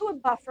into a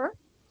buffer,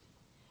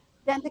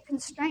 then the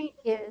constraint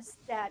is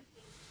that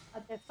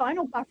the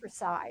final buffer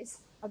size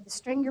of the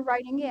string you're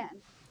writing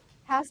in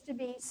has to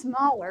be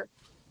smaller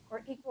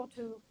or equal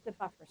to the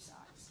buffer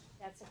size.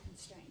 That's a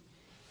constraint.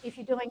 If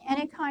you're doing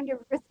any kind of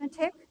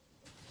arithmetic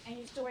and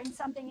you're storing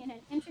something in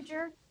an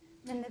integer,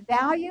 then the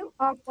value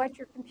of what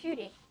you're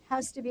computing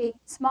has to be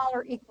smaller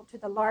or equal to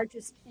the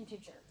largest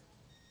integer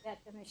that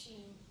the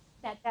machine,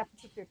 that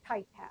particular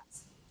type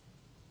has.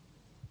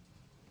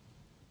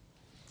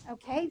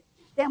 Okay,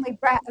 then we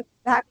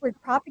backward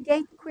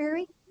propagate the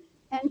query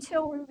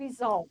until we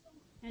resolve,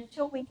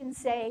 until we can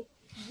say,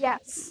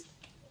 yes,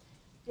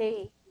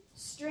 the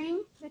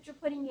string that you're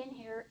putting in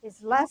here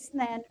is less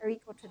than or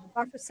equal to the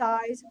buffer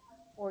size,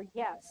 or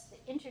yes, the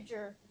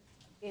integer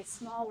is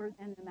smaller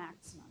than the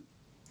maximum.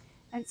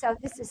 And so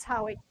this is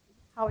how it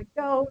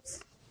goes.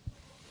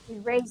 We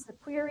raise the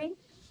query.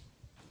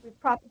 We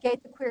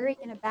propagate the query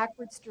in a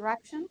backwards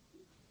direction.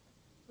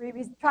 We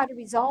try to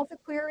resolve the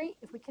query.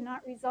 If we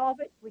cannot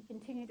resolve it, we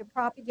continue to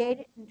propagate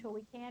it until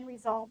we can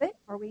resolve it,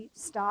 or we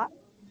stop.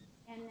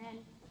 And then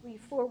we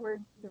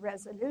forward the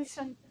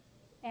resolution,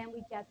 and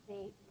we get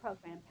the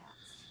program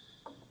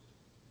paths,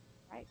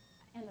 right,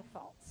 and the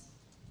faults.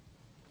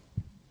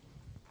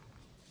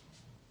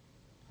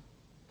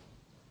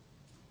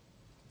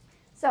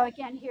 So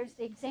again, here's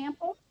the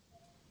example.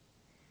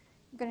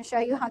 I'm going to show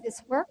you how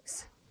this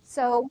works.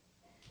 So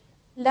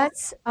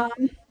let's,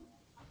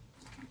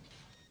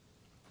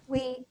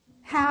 we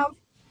have,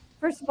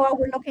 first of all,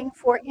 we're looking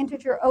for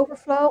integer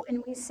overflow,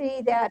 and we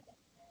see that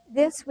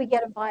this, we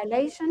get a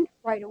violation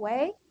right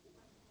away.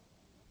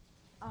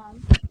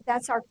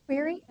 That's our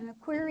query, and the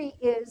query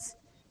is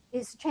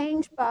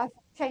change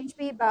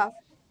b buff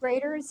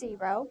greater or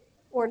 0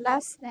 or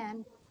less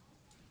than,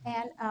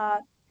 and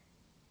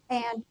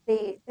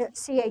the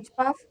ch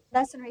buff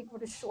less than or equal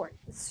to short.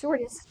 The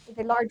short is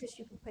the largest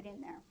you can put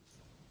in there.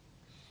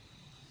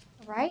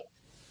 All right?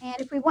 And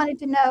if we wanted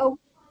to know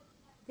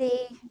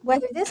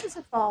whether this is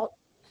a fault,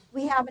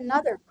 we have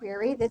another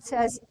query that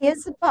says,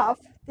 is the buff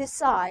this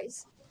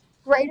size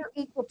greater or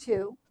equal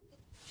to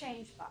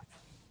change buff,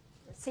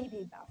 or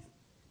CB buff?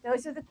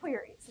 Those are the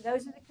queries.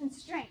 Those are the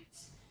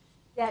constraints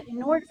that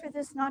in order for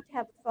this not to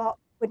have a fault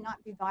would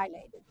not be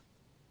violated.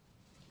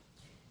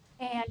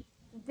 And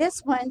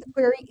this one, the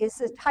query is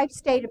the type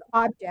state of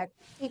object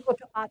equal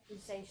to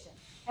authorization.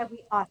 Have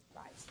we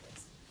authorized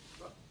this?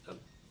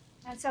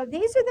 And so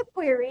these are the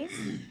queries.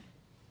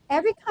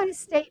 Every kind of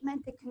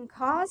statement that can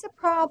cause a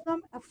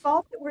problem, a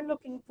fault that we're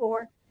looking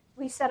for,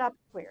 we set up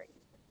a query.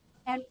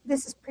 And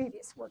this is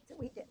previous work that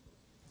we did.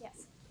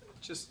 Yes?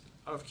 Just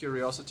out of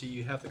curiosity,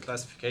 you have the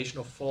classification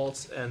of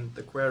faults, and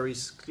the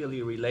queries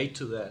clearly relate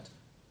to that.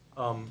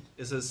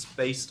 Is this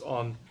based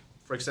on,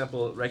 for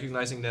example,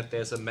 recognizing that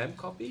there's a mem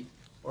copy?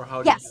 Or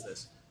how do you do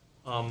this?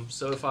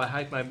 So if I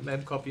hide my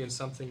mem copy in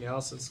something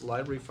else, it's a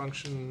library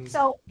function.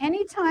 So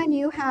anytime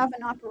you have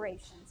an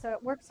operation, so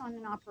it works on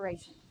an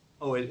operation.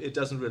 Oh, it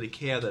doesn't really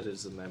care that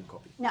it's a mem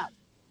copy. No. I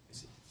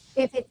see.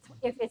 If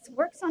it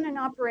works on an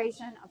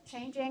operation of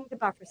changing the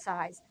buffer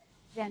size,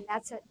 then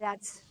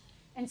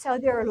and so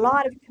there are a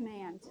lot of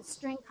commands, a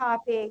string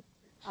copy,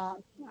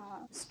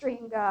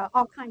 string,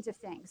 all kinds of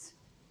things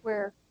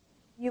where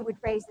you would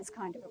raise this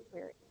kind of a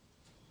query.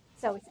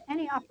 So it's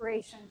any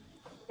operation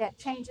that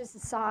changes the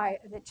size,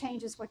 that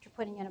changes what you're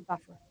putting in a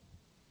buffer.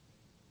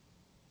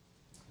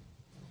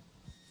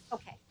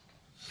 Okay.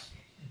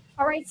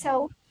 All right,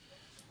 so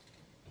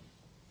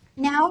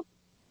now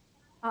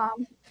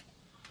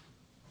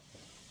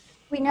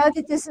We know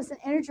that this is an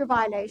integer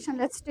violation.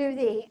 Let's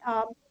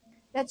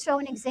show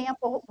an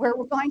example where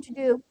we're going to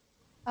do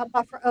a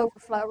buffer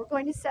overflow. We're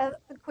going to set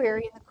up the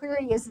query, and the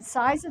query is the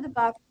size of the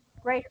buff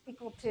greater or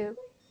equal to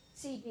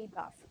CD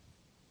buff.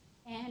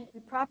 And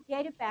we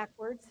propagate it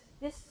backwards.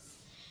 This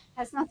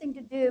has nothing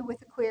to do with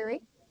the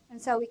query,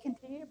 and so we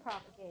continue to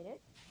propagate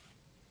it.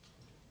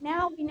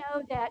 Now we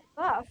know that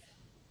buff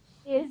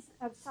is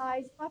of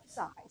size buff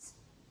size.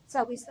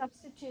 So we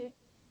substitute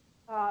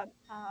buff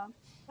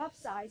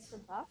size for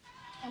buff,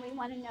 and we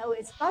want to know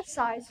is buff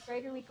size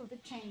greater or equal to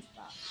change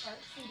buff, or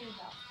CD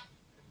buff.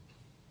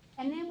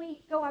 And then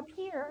we go up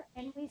here,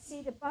 and we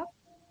see the buff,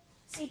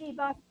 CD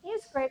buff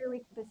is greater or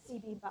equal to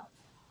CD buff,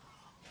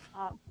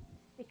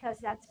 because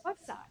that's buff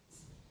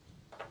size.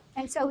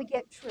 And so we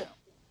get true.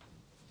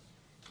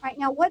 All right,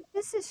 now what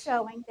this is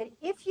showing that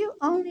if you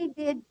only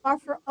did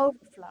buffer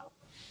overflow,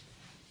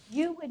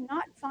 you would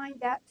not find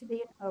that to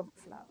be an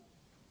overflow,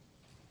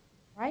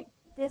 right?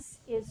 This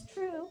is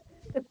true.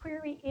 The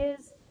query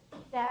is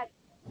that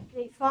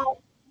the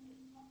fault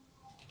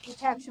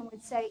detection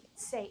would say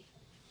it's safe.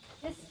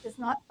 This is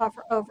not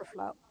buffer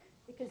overflow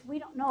because we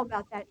don't know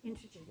about that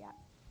integer yet.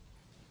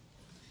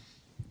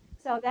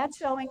 So that's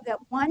showing that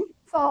one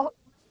fault,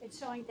 it's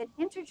showing that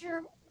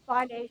integer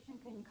violation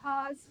can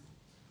cause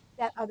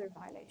that other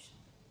violation.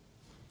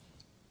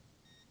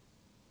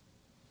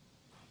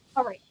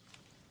 All right.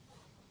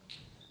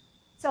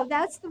 So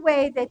that's the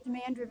way that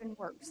demand-driven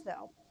works,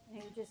 though.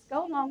 You just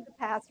go along the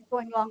path, you're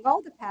going along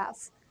all the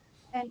paths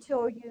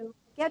until you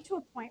get to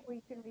a point where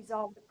you can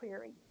resolve the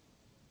query.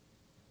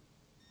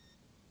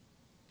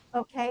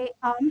 Okay,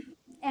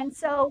 and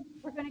so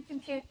we're going to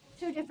compute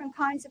two different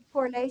kinds of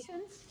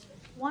correlations,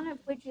 one of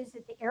which is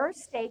that the error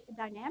state, the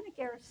dynamic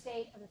error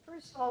state of the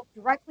first fault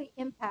directly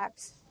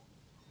impacts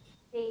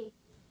the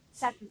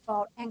second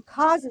fault and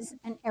causes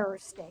an error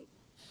state.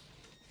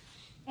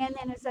 And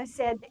then, as I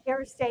said, the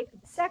error state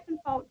of the second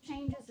fault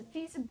changes the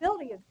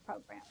feasibility of the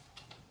program,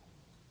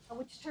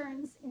 which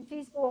turns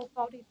infeasible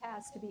faulty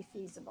paths to be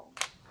feasible.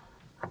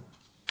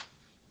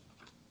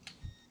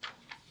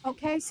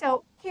 Okay,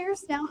 so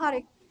here's now how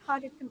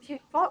to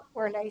compute fault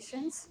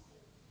correlations.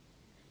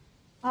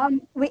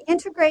 We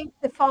integrate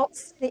the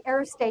faults, the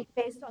error state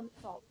based on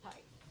the fault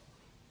type.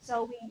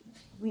 So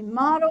we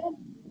model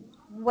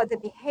what the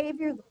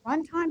behavior, the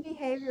runtime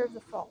behavior of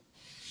the fault,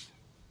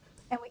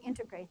 and we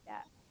integrate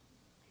that.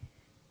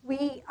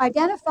 We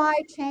identify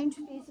change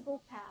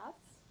feasible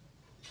paths,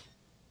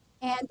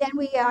 and then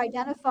we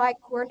identify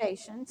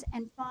correlations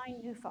and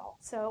find new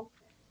faults. So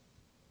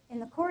in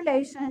the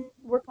correlation,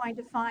 we're going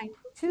to find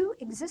two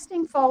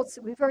existing faults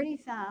that we've already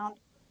found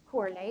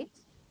correlate.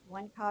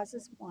 One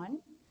causes one.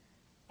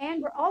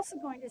 And we're also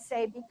going to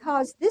say,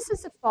 because this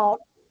is a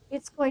fault,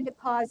 it's going to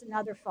cause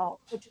another fault,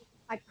 which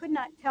I could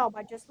not tell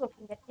by just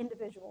looking at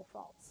individual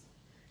faults.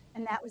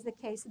 And that was the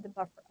case of the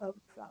buffer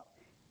overflow.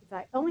 If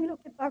I only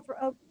looked at buffer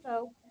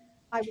overflow,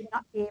 I would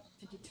not be able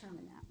to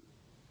determine that.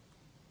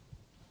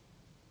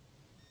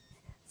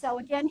 So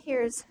again,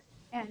 here's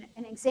an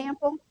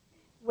example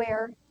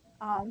where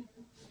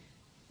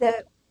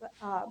the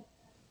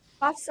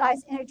buff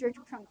size integer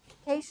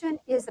truncation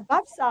is the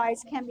buff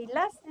size can be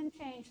less than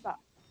change buff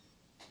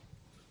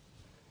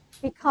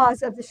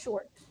because of the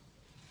short.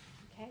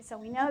 Okay, so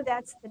we know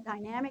that's the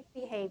dynamic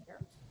behavior.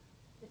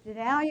 That the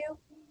value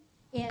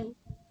in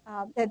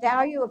the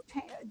value of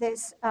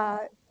this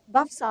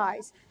buff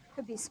size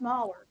could be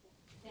smaller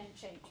than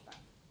change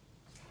buff.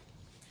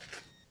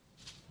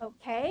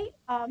 Okay,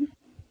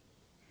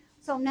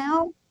 so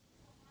now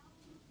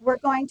we're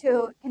going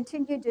to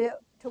continue to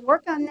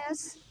work on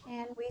this,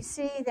 and we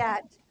see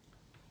that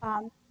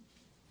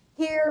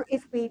here,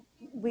 if we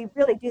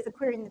really do the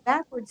query in the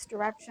backwards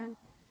direction,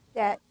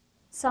 that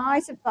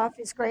size of buff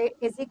is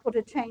equal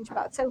to change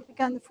buff. So if we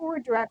go in the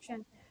forward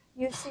direction,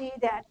 you see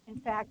that, in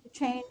fact,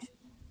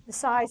 the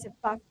size of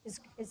buff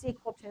is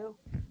equal to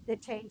the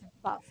change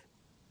of buff.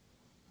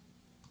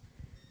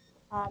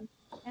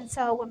 And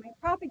so when we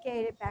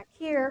propagate it back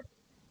here,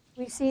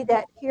 we see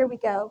that here we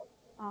go.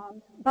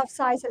 Buff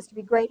size has to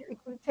be greater or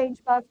equal to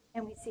change buff,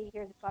 and we see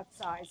here the buff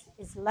size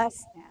is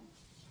less than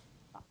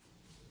buff.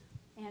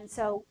 And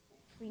so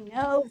we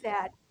know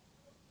that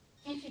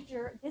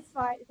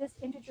this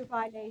integer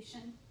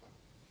violation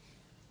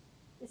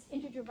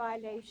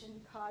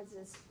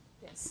causes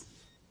this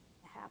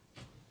to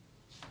happen.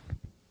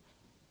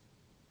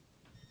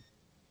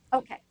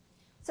 Okay,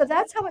 so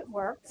that's how it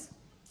works.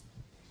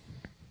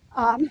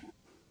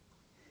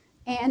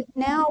 And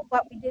now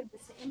what we did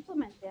was to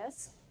implement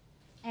this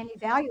and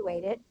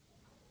evaluate it.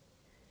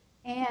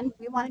 And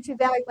we wanted to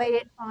evaluate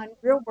it on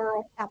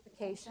real-world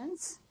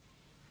applications.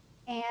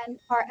 And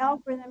our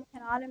algorithm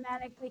can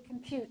automatically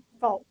compute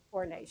fault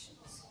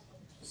correlations.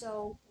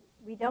 So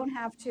we don't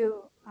have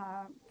to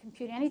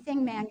compute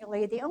anything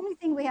manually. The only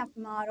thing we have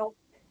to model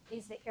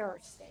is the error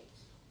state.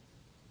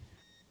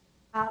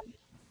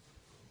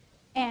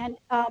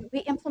 We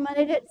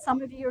implemented it.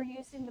 Some of you are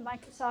using the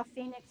Microsoft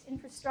Phoenix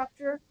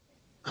infrastructure,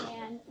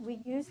 and we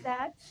use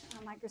that.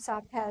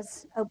 Microsoft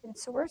has open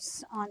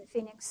source on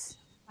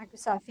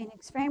Microsoft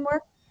Phoenix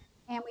framework,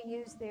 and we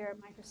used their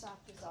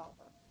Microsoft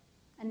Resolver.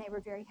 And they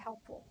were very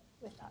helpful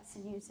with us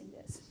in using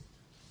this.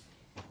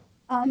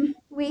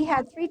 We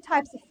had 3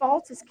 types of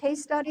faults as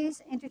case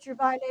studies: integer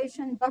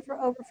violation, buffer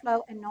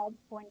overflow, and null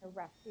pointer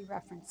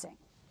dereferencing.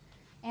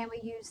 And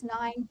we used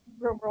 9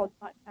 real-world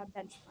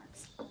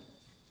benchmarks.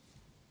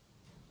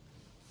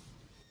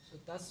 So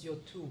does your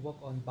tool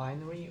work on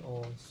binary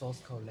or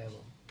source code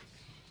level?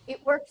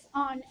 It works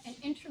on an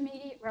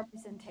intermediate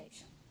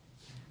representation.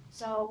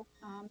 So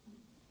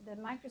the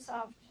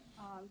Microsoft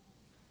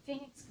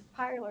Phoenix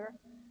compiler,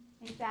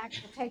 in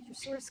fact, will take your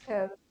source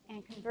code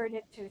and convert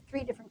it to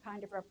 3 different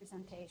kinds of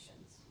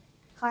representations: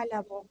 high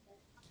level,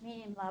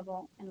 medium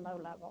level, and low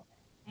level.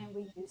 And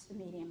we use the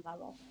medium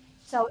level.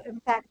 So in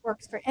fact,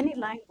 works for any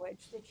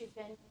language that you've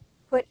been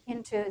put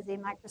into the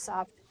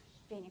Microsoft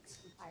Phoenix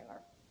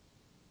compiler.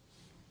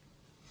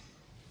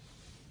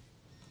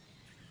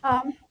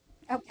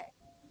 Okay.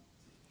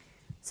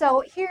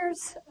 So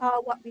here's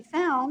what we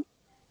found.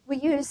 We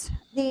used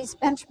these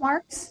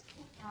benchmarks.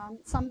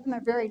 Some of them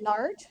are very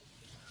large.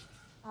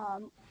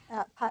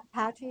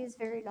 Apache is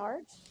very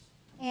large.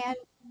 And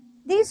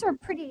these are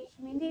pretty,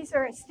 I mean, these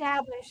are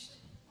established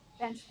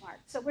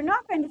benchmarks. So we're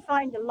not going to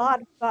find a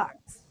lot of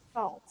bugs,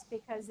 faults,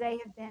 because they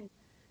have been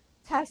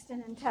tested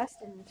and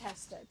tested and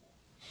tested.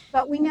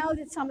 But we know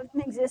that some of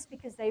them exist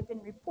because they've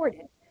been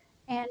reported.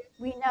 And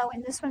we know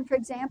in this one, for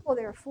example,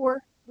 there are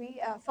 4,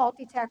 fault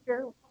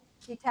detector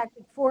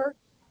detected 4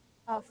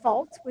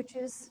 faults, which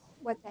is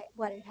what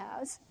it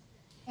has.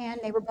 And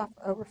they were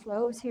buffer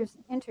overflows. Here's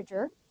an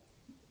integer.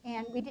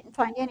 And we didn't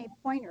find any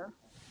pointer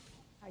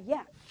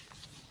yet,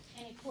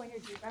 any pointer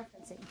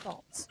dereferencing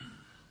faults.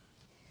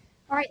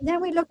 All right,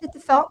 then we looked at the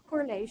fault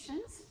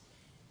correlations.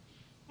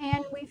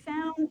 And we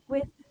found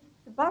with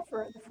the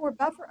 4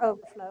 buffer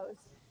overflows,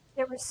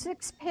 there were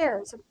 6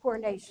 pairs of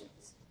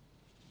correlations.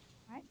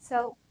 Right?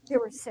 So there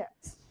were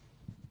 6.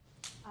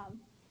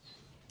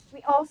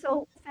 We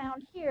also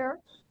found here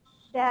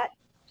that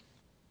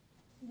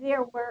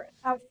there were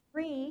of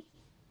 3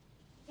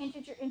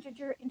 integer,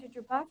 integer,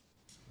 integer buff.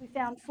 We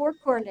found 4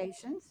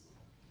 correlations.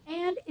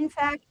 And in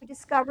fact, we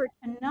discovered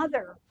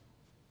another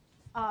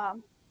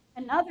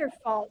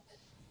fault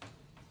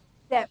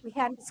that we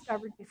hadn't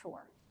discovered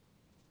before.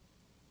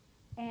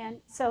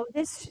 And so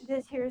this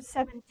here is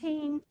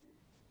 17,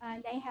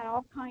 and they had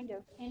all kind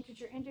of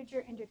integer,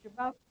 integer, integer,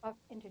 buff, buff,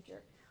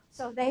 integer.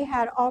 So they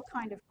had all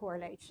kind of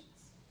correlations.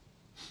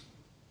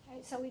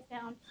 Okay, so we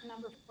found a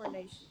number of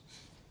correlations.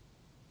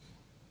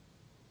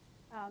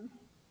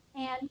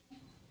 And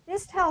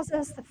this tells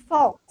us the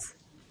faults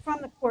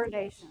from the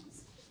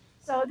correlations.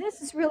 So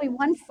this is really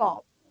one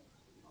fault.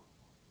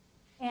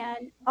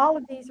 And all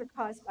of these are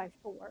caused by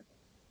 4.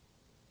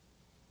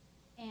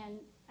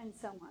 And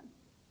so on.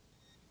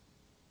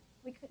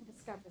 We couldn't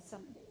discover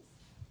some of these.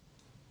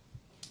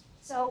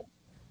 So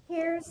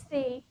here's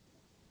the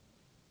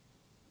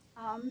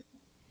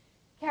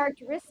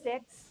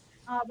characteristics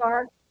of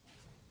our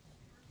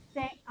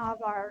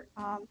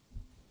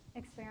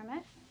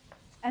experiment.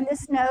 And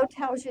this node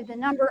tells you the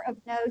number of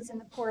nodes in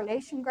the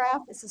correlation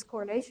graph. This is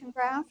correlation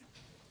graph.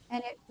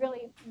 And it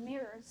really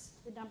mirrors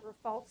the number of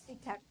faults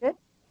detected.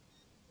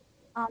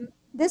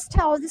 This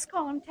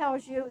column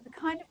tells you the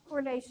kind of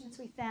correlations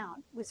we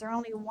found. Was there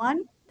only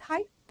one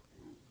type,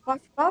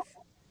 buff, buff,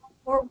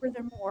 or were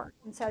there more?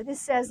 And so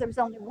this says there was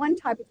only one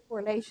type of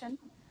correlation.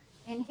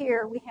 And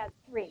here we had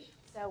 3.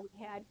 So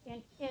we had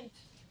int,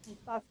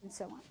 and buff, and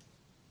so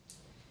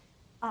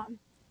on.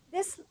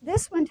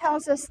 This one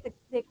tells us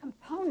the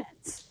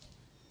components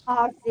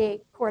of the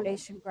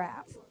correlation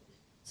graph.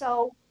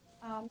 So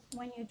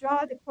when you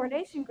draw the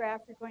correlation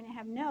graph, you're going to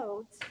have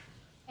nodes,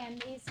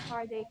 and these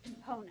are the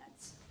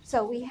components.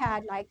 So we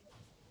had, like,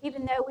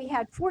 even though we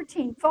had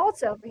 14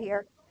 faults over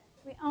here,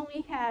 we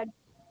only had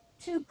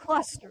 2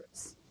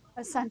 clusters,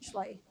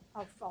 essentially,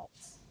 of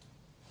faults.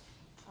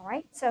 All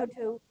right, so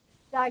to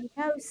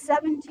diagnose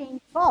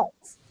 17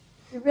 faults,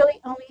 we really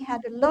only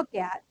had to look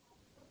at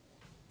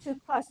 2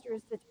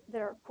 clusters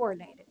that are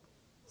correlated.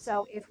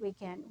 So if we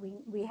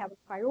have a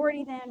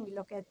priority then, we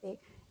look at the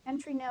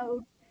entry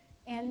node,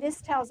 and this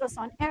tells us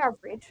on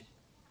average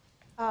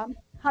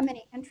how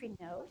many entry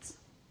nodes.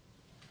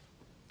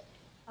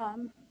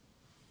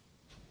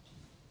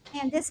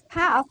 And this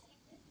path,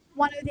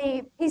 one of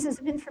the pieces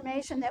of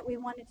information that we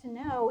wanted to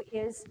know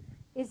is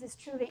this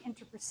truly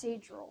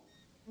interprocedural?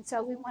 And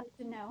so we wanted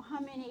to know how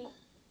many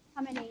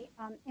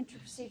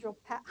interprocedural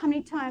how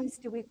many times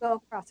do we go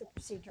across a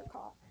procedure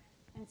call?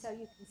 And so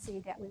you can see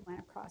that we went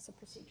across a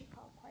procedure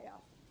call quite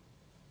often.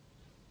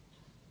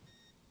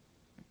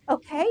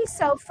 Okay,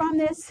 so from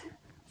this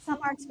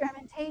SUMR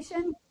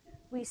experimentation,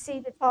 we see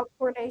that fault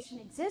correlation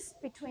exists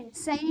between the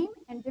same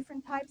and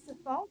different types of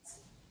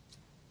faults.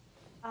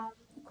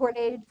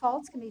 Correlated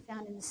faults can be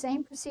found in the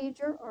same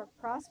procedure or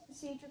across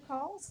procedure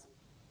calls.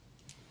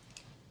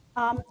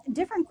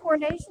 Different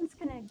correlations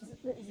can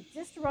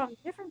exist around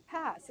different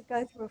paths that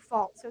go through a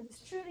fault. So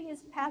this truly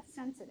is path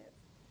sensitive.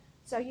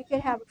 So you could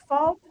have a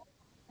fault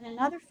and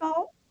another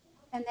fault,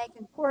 and they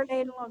can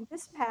correlate along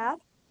this path.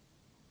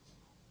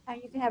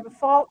 And you can have a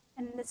fault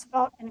and this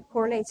fault and it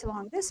correlates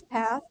along this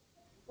path,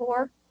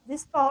 or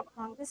this fault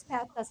along this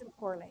path doesn't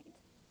correlate.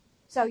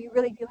 So you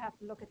really do have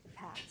to look at the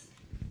paths.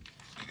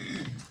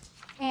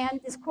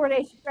 And this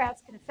correlation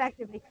graphs can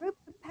effectively group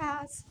the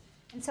paths.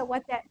 And so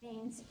what that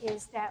means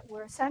is that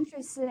we're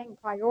essentially setting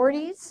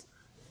priorities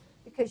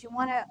because you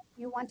want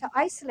to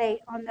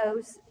isolate on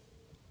those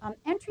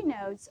entry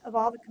nodes of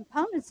all the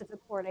components of the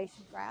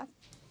correlation graph.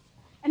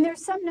 And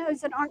there's some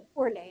nodes that aren't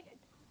correlated.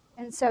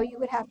 And so you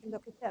would have to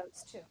look at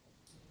those too.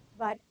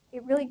 But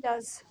it really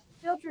does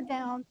filter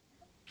down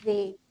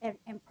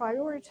and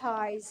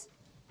prioritize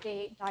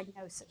the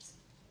diagnosis.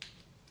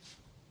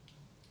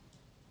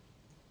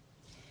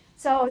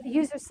 So the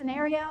user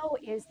scenario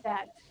is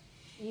that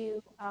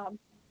you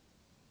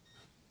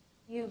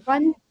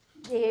run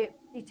the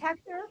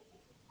detector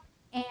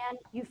and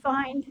you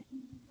find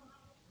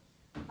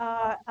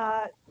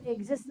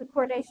exists the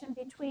correlation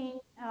between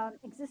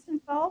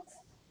existent faults,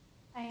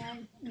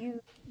 and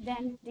you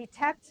then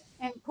detect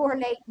and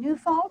correlate new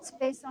faults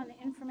based on the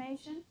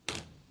information.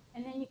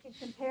 And then you can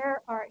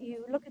compare, or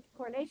you look at the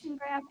correlation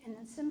graph and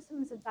the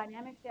symptoms of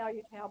dynamic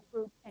failure to help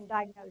group and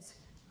diagnose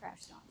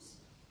crash dumps.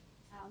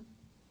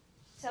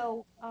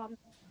 So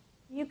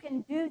you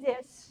can do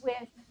this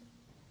with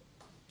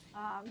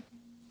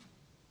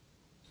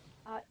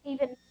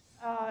even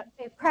a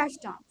crash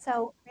dump.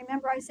 So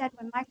remember I said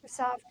when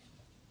Microsoft,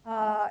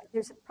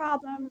 there's a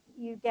problem,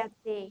 you get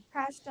the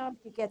crash dump,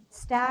 you get the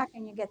stack,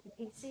 and you get the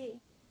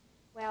PC.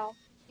 Well,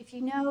 if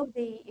you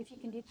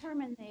can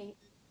determine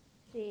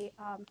you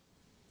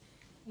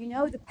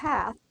know the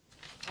path,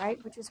 right,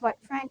 which is what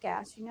Frank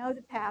asked, you know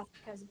the path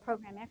because the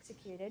program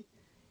executed,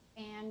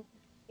 and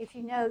if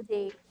you know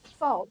the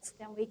faults,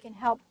 then we can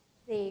help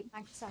the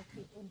Microsoft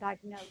people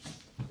diagnose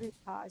root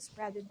cause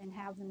rather than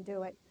have them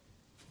do it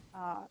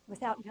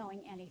without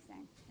knowing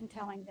anything and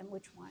telling them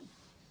which one.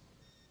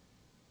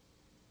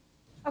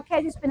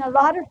 Okay, there's been a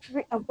lot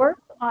of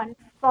work on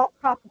fault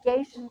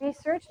propagation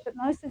research, but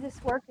most of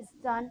this work is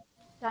done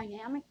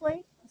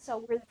dynamically. So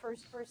we're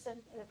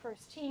the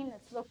first team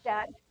that's looked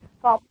at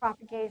fault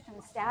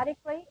propagation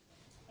statically.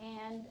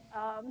 And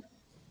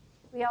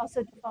we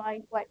also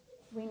defined what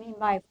we mean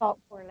by fault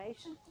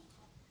correlation.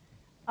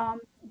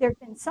 There's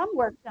been some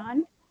work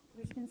done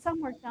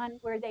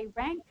where they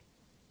rank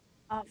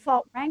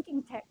fault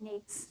ranking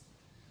techniques.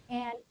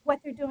 And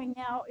what they're doing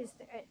now is,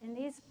 in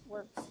these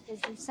works, is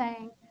they're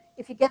saying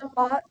if you get a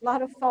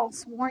lot of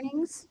false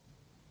warnings,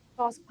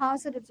 false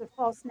positives or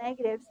false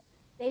negatives,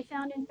 they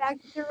found, in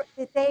fact,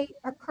 that they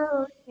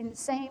occur in the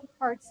same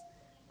parts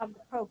of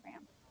the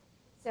program.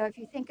 So if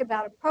you think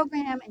about a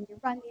program and you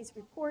run these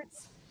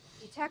reports,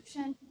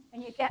 detection,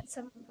 and you get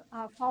some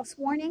false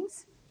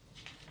warnings,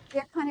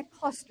 they're kind of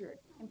clustered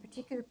in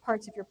particular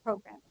parts of your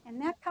program. And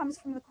that comes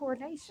from the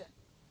correlation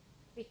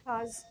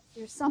because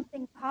there's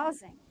something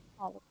causing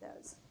all of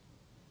those.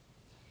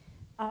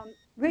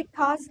 Root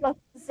cause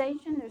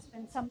localization, there's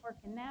been some work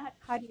in that.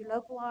 How do you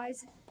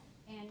localize?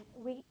 And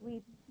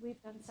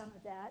we've done some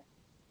of that.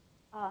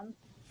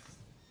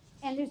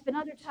 And there's been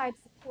other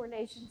types of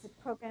correlations of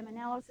program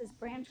analysis,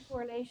 branch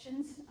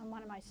correlations.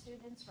 One of my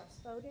students, Russ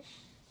Bodick,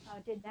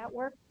 did that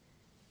work.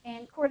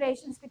 And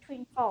correlations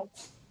between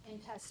faults in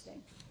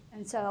testing.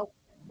 And so,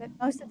 but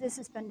most of this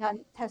has been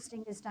done,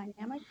 testing is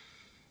dynamic.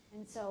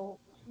 And so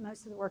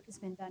most of the work has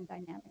been done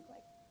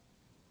dynamically.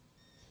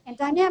 And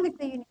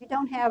dynamically, if you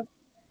don't have,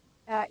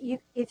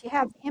 if you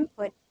have the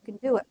input, you can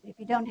do it. But if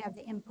you don't have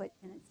the input,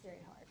 then it's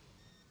very hard.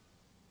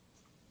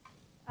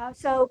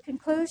 So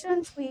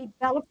conclusions, we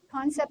developed the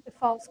concept of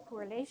false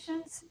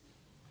correlations.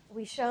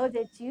 We show that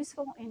it's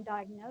useful in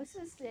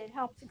diagnosis, that it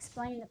helps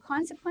explain the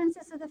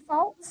consequences of the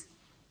faults,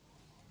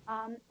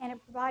 and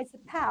it provides the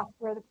path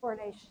where the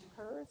correlation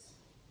occurs.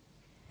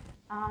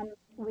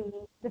 We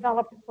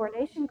developed a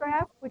correlation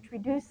graph, which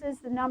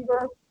reduces the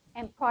number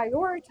and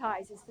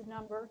prioritizes the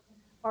number,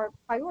 or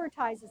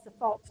prioritizes the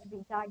faults to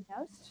be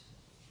diagnosed.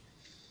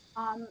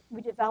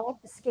 We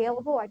developed a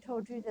scalable. I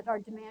told you that our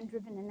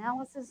demand-driven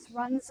analysis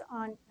runs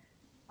on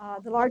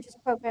the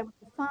largest program we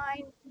could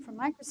find from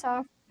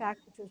Microsoft, in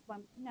fact, which was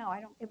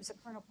it was a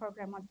kernel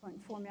program,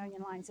 1.4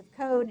 million lines of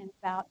code in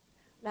about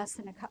less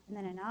than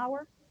an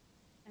hour.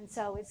 And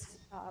so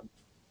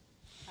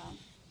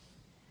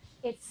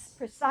it's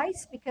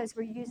precise because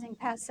we're using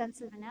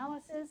path-sensitive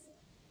analysis,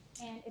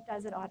 and it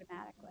does it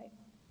automatically.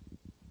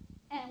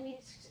 And we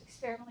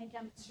experimentally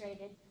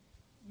demonstrated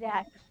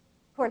that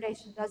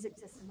correlation does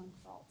exist among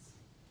faults.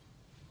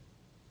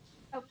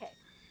 Okay,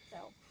 so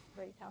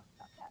we already talked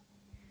about that.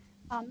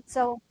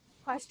 So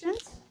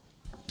questions?